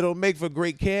 I said it'll make for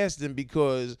great casting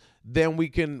because then we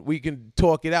can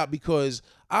talk it out. Because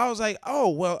I was like, oh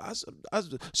well.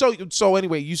 So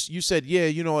anyway, you said, yeah,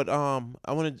 you know what?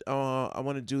 I want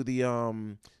to do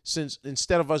the since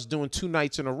instead of us doing 2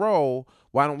 nights in a row,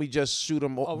 why don't we just shoot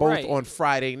them both on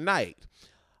Friday night?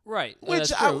 Right.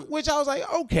 Which I was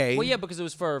like, okay. Well, yeah, because it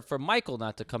was for Michael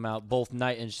not to come out both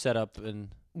night and set up and.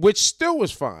 Which still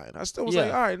was fine. I still was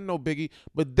like, all right, no biggie.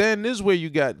 But then this is where you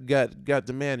got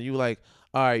demanded. You were like,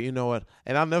 all right, you know what?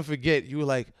 And I'll never forget. You were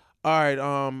like, all right,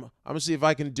 I'm gonna see if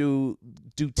I can do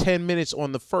 10 minutes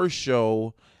on the first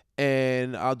show,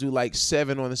 and I'll do like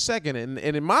 7 on the second. And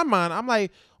in my mind, I'm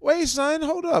like, wait, son,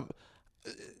 hold up.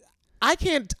 I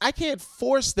can't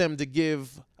force them to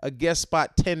give a guest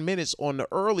spot 10 minutes on the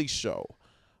early show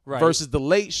versus the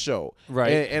late show. Right.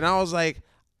 And I was like,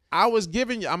 I'm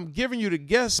giving you the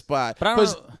guest spot. But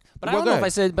I don't know if I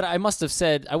said, but I must have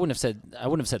said, I wouldn't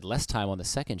have said less time on the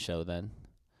second show then.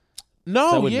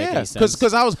 No, yeah.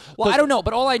 Because I was. Well, I don't know,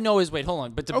 but all I know is, wait, hold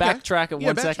on. But to backtrack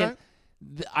 1 second.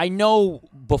 I know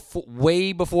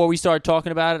way before we started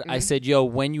talking about it, I said, yo,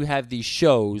 when you have these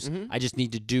shows, I just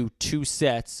need to do 2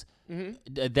 sets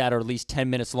that are at least 10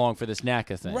 minutes long for this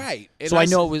NACA thing. Right. And so I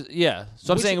know it was, yeah.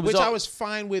 So I'm saying it was which I was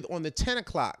fine with on the 10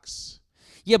 o'clocks.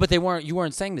 Yeah, but you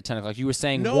weren't saying the 10 o'clock. You were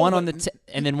saying one on the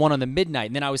and then one on the midnight.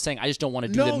 And then I was saying I just don't want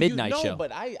to do the midnight show. No,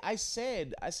 but I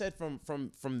said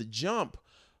from the jump,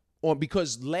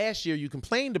 because last year you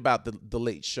complained about the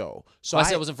late show. So I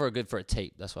said it wasn't good for a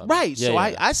tape. That's why. Right. Yeah, so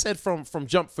I said from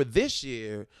jump for this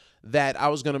year that I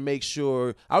was going to make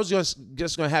sure I was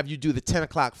just going to have you do the 10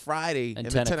 o'clock Friday and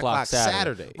the 10 o'clock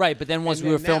Saturday. Right, but then once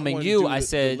we were filming you, I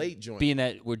said, being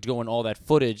that we're doing all that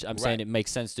footage, I'm saying it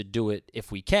makes sense to do it,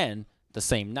 if we can, the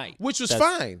same night. Which was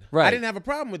fine. Right. I didn't have a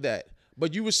problem with that.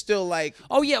 But you were still like,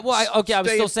 oh yeah, well, I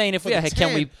was still saying if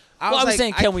can we? I was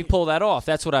saying, can we pull that off?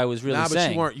 That's what I was really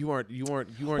saying. But you weren't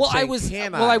well,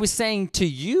 saying, I was saying to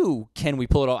you, can we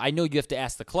pull it off? I know you have to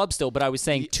ask the club still, but I was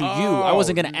saying to you, I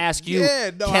wasn't going to ask you,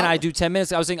 can I do 10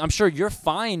 minutes? I was saying, I'm sure you're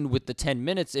fine with the 10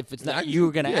 minutes if it's not you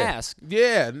were going to ask.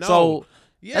 Yeah, no. So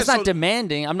that's not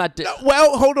demanding. I'm not.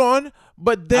 Well, hold on.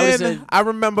 But then I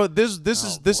remember this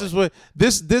is what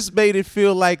this made it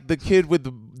feel like the kid with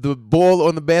the ball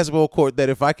on the basketball court, that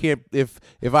if I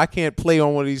can't play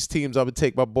on one of these teams, I would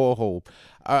take my ball home.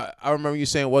 I remember you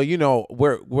saying, well,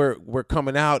 we're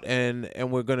coming out and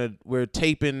we're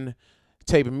taping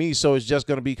me, so it's just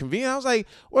gonna be convenient. I was like,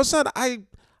 well, son, I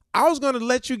was gonna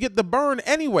let you get the burn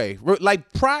anyway.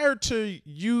 Like prior to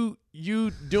you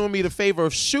doing me the favor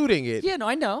of shooting it. Yeah, no,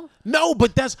 I know. No,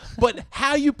 but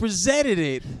how you presented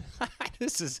it.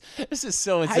 This is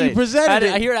so insane. How you presented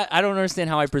it. I hear that. I don't understand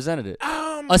how I presented it.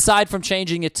 Aside from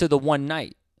changing it to the one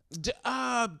night.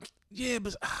 Yeah,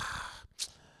 but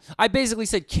I basically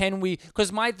said, can we?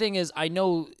 Because my thing is, I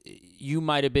know you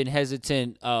might have been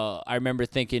hesitant. I remember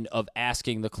thinking of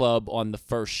asking the club on the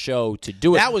first show to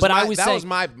do it. I was saying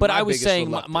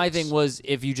my thing was,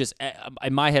 if you just,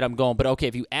 in my head, I'm going, but okay,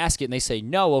 if you ask it and they say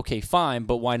no, okay, fine,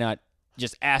 but why not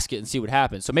just ask it and see what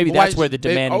happens? So maybe that's where the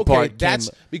demanding part came. That's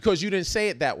because you didn't say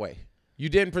it that way. You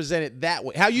didn't present it that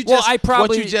way. What you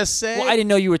just said. Well, I didn't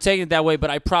know you were taking it that way, but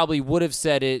I probably would have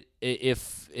said it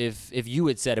if you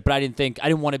had said it. But I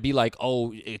didn't want to be like,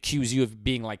 accuse you of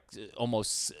being like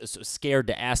almost scared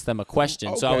to ask them a question.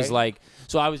 Okay.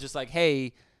 So I was just like,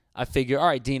 hey, I figure, all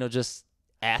right, Dean will just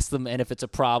ask them, and if it's a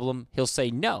problem, he'll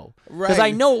say no. Right. Because I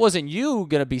know it wasn't you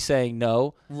gonna be saying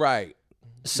no. Right.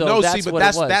 So no, that's what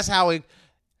it was. That's how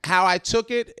I took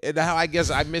it, and how I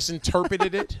guess I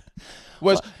misinterpreted it.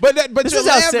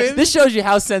 This shows you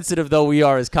how sensitive though we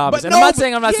are as comics. And I'm not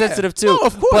saying I'm not sensitive too. No,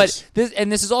 of course. But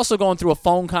this is also going through a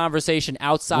phone conversation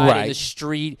outside in the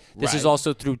street. This is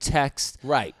also through text.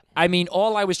 Right. I mean,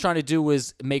 all I was trying to do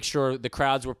was make sure the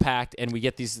crowds were packed and we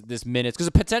get this minutes, because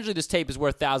potentially this tape is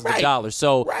worth thousands of dollars.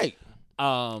 So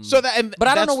but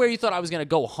I don't know where you thought I was going to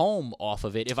go home off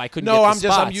of it if I couldn't get the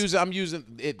spots. I'm using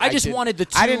it. I just wanted the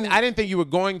two. I didn't think you were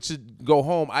going to go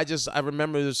home. I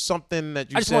remember there's something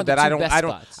that you said that I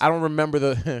don't remember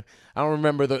the I don't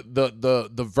remember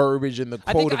the verbiage and the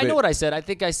quote of it. I know what I said. I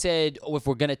think I said, if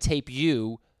we're going to tape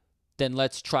you, then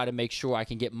let's try to make sure I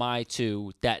can get my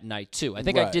 2 that night too. I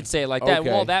think I did say it like that.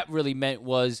 Okay. All that really meant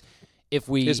was, if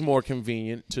we, it's more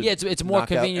convenient to it's more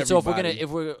convenient. So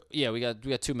we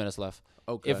got 2 minutes left.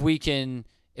 Okay. If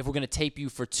we're gonna tape you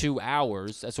for 2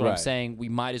 hours, that's what I'm saying. We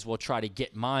might as well try to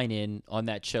get mine in on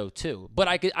that show too. But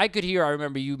I could hear. I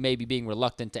remember you maybe being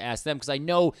reluctant to ask them, because I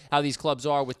know how these clubs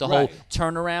are with the whole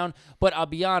turnaround. But I'll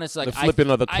be honest, like the flipping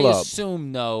of the club. I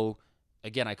assume though.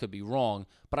 Again, I could be wrong,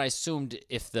 but I assumed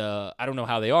I don't know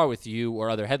how they are with you or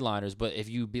other headliners, but if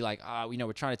you'd be like,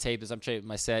 we're trying to tape this, I'm taping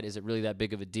my set, is it really that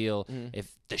big of a deal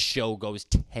if the show goes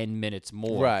 10 minutes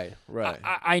more? Right.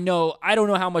 I know, I don't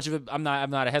know how much of it, I'm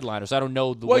not a headliner, so I don't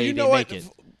know the way they make it.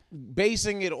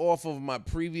 Basing it off of my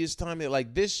previous time,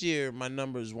 like this year, my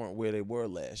numbers weren't where they were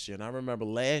last year. And I remember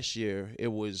last year, it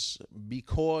was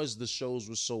because the shows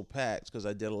were so packed, because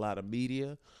I did a lot of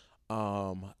media.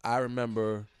 I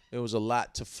remember it was a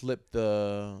lot to flip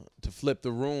the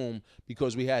room,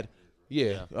 because we had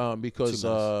because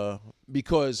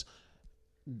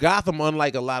Gotham,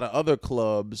 unlike a lot of other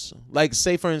clubs, like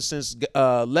say for instance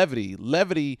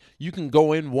Levity, you can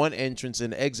go in one entrance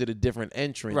and exit a different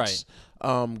entrance.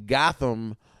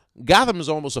 Right. Gotham is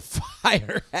almost a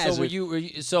fire hazard.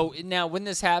 So now when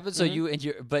this happens,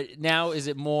 but now is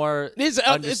it more?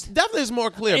 It's definitely is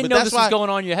more clear. I didn't know this was going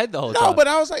on in your head the whole time. No, but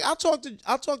I was like, I'll talk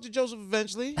to Joseph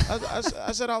eventually. I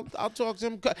said I'll talk to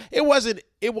him.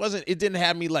 It didn't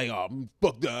have me like,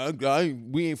 fuck that guy,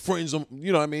 we ain't friends.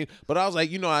 You know what I mean? But I was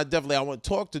like, I want to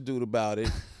talk to dude about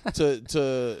it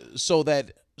so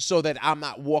so that I'm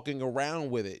not walking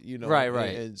around with it, you know. Right.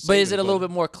 But is it a little bit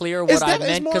more clear what I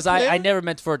meant? Because I never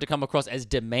meant for it to come across as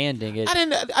demanding it.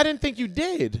 I didn't think you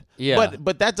did. Yeah.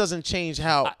 But that doesn't change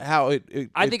how it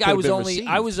I think I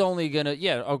was only gonna.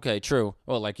 Yeah. Okay. True.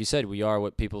 Well, like you said, we are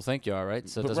what people think you are, right?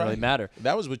 So it doesn't really matter.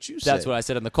 That was what you said. That's what I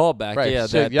said in the callback. Right. Yeah.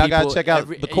 So y'all gotta check out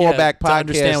the callback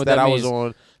podcast that I was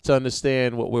on to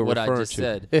understand what we're referring to. What I just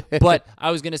said. But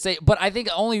I was going to say, but I think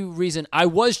the only reason I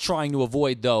was trying to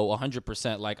avoid, though,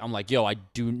 100%, like, I'm like, yo, I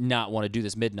do not want to do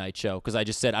this midnight show because I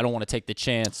just said I don't want to take the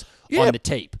chance on the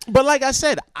tape. But like I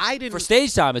said, I didn't. For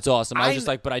stage time, it's awesome. I was just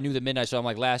like, but I knew the midnight show. I'm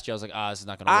like, last year, I was like, this is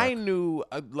not going to work. I knew,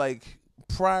 like,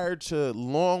 prior to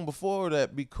long before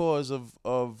that, because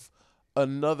of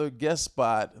another guest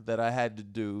spot that I had to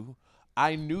do,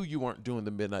 I knew you weren't doing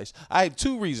the midnights. I had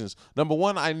two reasons. Number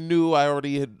one, I knew I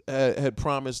already had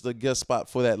promised a guest spot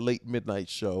for that late midnight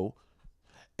show.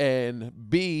 And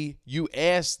B, you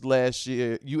asked last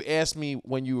year, you asked me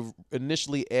when you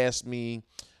initially asked me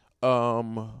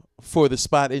for the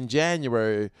spot in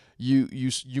January,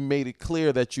 you made it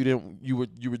clear that you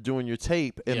were doing your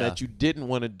tape and that you didn't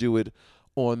want to do it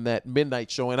on that midnight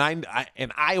show. And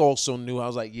I also knew, I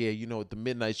was like, yeah, you know what, the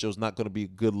midnight show is not going to be a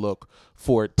good look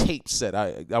for a tape set.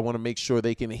 I want to make sure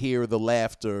they can hear the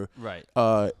laughter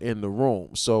in the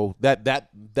room. So that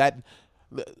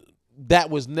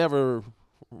was never,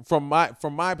 from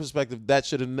my perspective,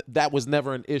 that was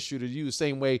never an issue to you. The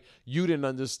same way you didn't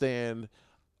understand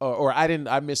or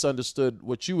I misunderstood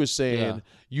what you were saying.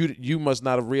 Yeah. You must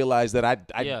not have realized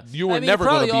that you were never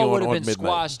going to be on midnight.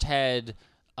 Squashed had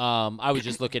I was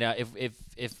just looking at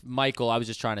if Michael, I was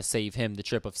just trying to save him the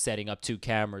trip of setting up 2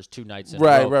 cameras 2 nights in a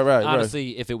row. Right.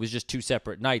 Honestly, if it was just 2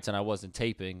 separate nights and I wasn't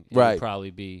taping, it would probably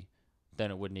be,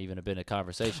 then it wouldn't even have been a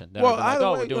conversation. Then I'd be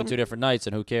like, we're doing 2 different nights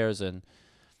and who cares, and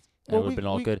it would have been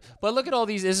all good. But look at all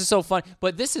these. This is so fun.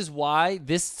 But this is why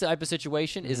this type of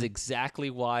situation is exactly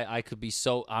why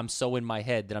I'm so in my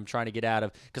head that I'm trying to get out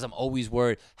of, because I'm always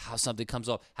worried how something comes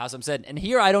off, how something said. And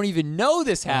here I don't even know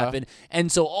this happened.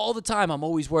 And so all the time I'm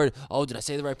always worried, oh, did I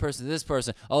say the right person to this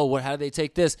person? Oh, how did they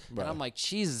take this? Right. And I'm like,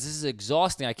 Jesus, this is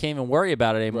exhausting. I can't even worry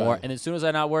about it anymore. Right. And as soon as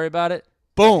I not worry about it,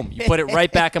 boom, you put it right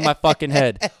back in my fucking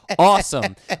head.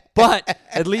 Awesome. But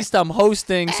at least I'm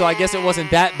hosting, so I guess it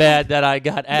wasn't that bad that I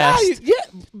got asked.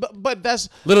 But that's...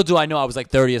 Little do I know I was like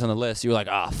 30th on the list. You were like,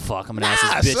 fuck, I'm going to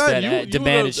ask this bitch that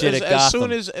demanded shit at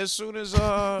Gotham. As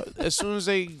soon as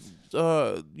they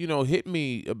hit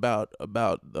me about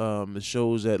the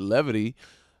shows at Levity,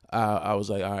 I was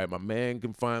like, all right, my man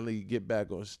can finally get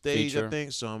back on stage, I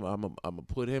think, so I'm gonna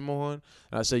put him on.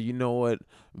 And I said, you know what,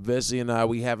 Vecsey and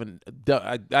we haven't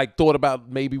done, I thought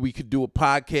about maybe we could do a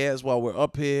podcast while we're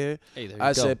up here. Hey, there you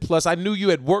I go. said, plus I knew you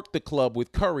had worked the club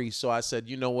with Curry, so I said,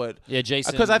 you know what? Yeah,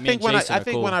 Jason. Because I think when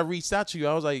I reached out to you,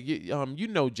 I was like, you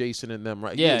know Jason and them,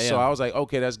 right? Yeah. So I was like,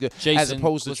 okay, that's good. Jason, as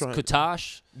opposed to trying.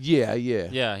 Kutash? Yeah.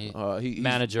 He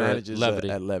manages Levity.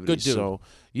 At Levity. Good dude. So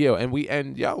yeah, and we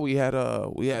had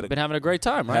been having a great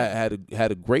time, right?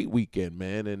 Had a great weekend,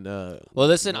 man. And well,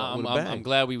 listen, I'm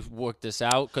glad we worked this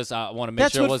out because I want to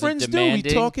make sure it wasn't demanding. That's what friends do.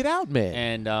 We talk it out,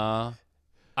 man. And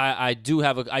I do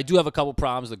have a couple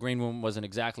problems. The green room wasn't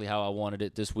exactly how I wanted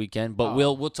it this weekend, but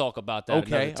we'll talk about that.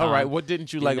 Okay, another time. all right. What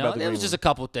didn't you like about the green room? There was just a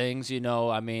couple things,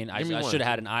 I mean, I should have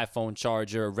had an iPhone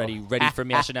charger ready for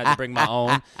me. I shouldn't have to bring my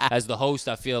own. As the host,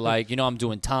 I feel like I'm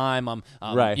doing time.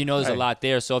 Right. There's a lot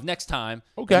there. So if next time,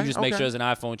 you just make sure there's an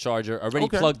iPhone charger already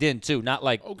plugged in too, not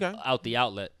like out the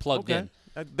outlet, plugged in.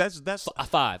 That's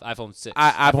 5 iPhone 6.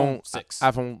 iPhone 6.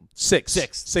 iPhone 6.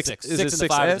 6. 6 and the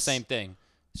 5 are the same thing.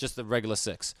 It's just the regular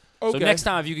 6. Okay. So next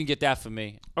time, if you can get that for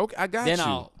me, okay, I got then you.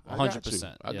 I'll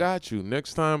 100%. I got you.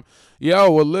 Next time,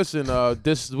 well, listen.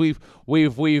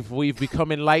 We've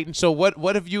become enlightened. So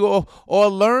what have you all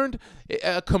learned?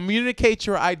 Communicate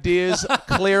your ideas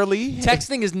clearly.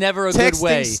 Texting is never a good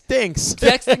way. Texting stinks.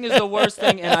 Texting is the worst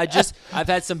thing, and I've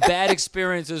had some bad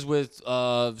experiences with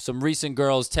some recent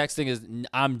girls. Texting is,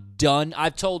 I'm done.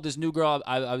 I've told this new girl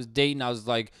I was dating. I was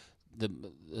like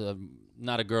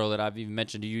not a girl that I've even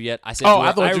mentioned to you yet. I said,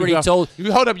 I already told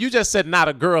you. Hold up, you just said not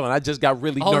a girl, and I just got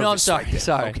really nervous. Oh no, I'm sorry. Right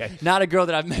sorry. Okay. Not a girl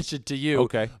that I've mentioned to you.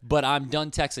 Okay. But I'm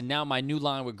done texting. Now my new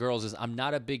line with girls is, I'm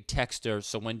not a big texter,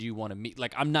 so when do you want to meet?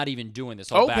 Like, I'm not even doing this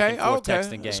whole back and forth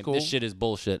texting game. Cool. This shit is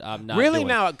bullshit. I'm not really doing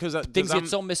now because things get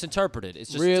so misinterpreted.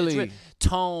 It's just really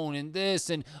tone and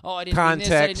this and I didn't context. mean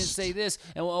this, I didn't say this,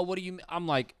 and what do you? I'm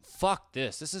like, fuck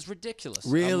this. This is ridiculous.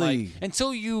 Really? Like,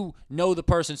 until you know the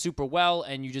person super well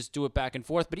and you just do it back and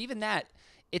forth. But even that,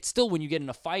 it's still when you get in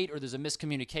a fight or there's a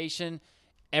miscommunication,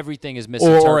 everything is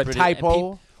misinterpreted. Or a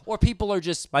typo. Or people are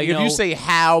just like, if you say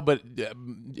how, but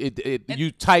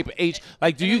you type H,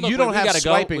 like, do you don't have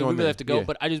swiping on there. We have to go,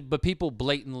 but people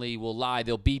blatantly will lie.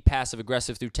 They'll be passive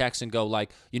aggressive through text and go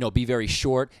like, be very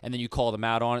short, and then you call them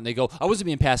out on it, and they go, I wasn't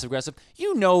being passive aggressive.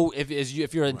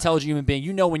 If you're an intelligent human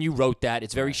being, when you wrote that,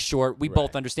 it's very short. We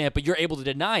both understand, but you're able to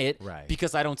deny it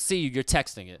because I don't see you. You're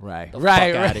texting it. Right. The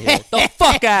fuck out of here. The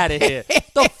fuck out of here.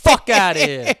 The fuck out of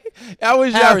here.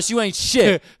 Harris, you ain't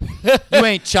shit. You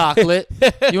ain't chocolate.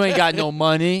 You ain't got no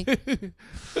money.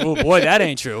 Oh boy, that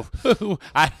ain't true.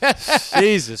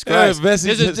 Jesus Christ.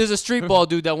 There's a street ball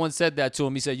dude that once said that to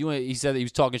him. He said that he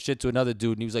was talking shit to another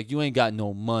dude, and he was like, "You ain't got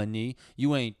no money.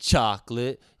 You ain't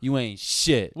chocolate. You ain't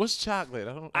shit." What's chocolate?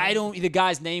 I don't. The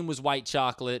guy's name was White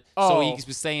Chocolate, so he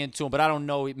was saying to him, but I don't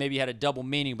know. Maybe he had a double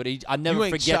meaning, but I never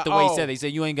forget the way he said it. He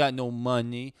said, "You ain't got no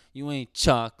money. You ain't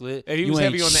chocolate. And he you was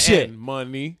ain't heavy on the shit. end.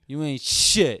 Money. You ain't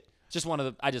shit."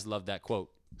 I just love that quote.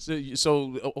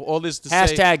 So all this to #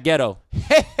 say, ghetto.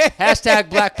 #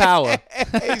 Black Power.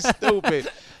 Hey, stupid.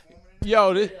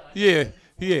 Yo,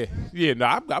 no,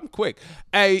 I'm quick.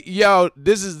 Hey, yo,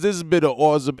 this has been an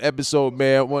awesome episode,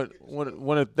 man. Want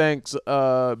to thanks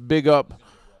big up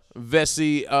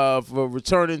Vecsey for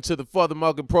returning to the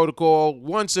FuthaMuckin protocol.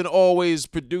 Once and always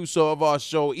producer of our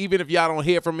show. Even if y'all don't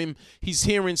hear from him, he's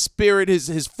here in spirit.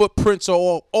 His footprints are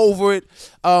all over it.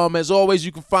 As always,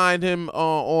 you can find him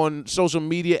on social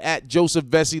media at Joseph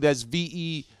Vecsey. That's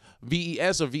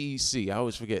VES or VEC? I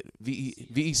always forget.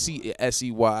 VECSEY.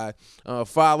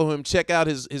 Follow him. Check out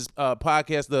his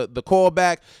podcast, the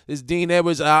Callback. It's Dean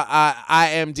Edwards. I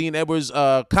am Dean Edwards.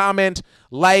 Comment,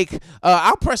 like.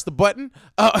 I'll press the button.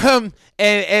 And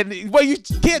well, you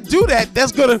can't do that.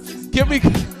 That's gonna get me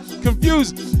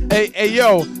confused. Hey,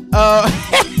 yo.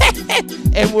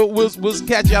 And we'll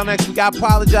catch y'all next week. I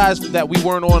apologize that we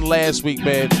weren't on last week,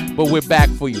 man, but we're back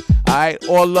for you. All right.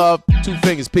 All love. 2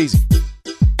 fingers. Peace.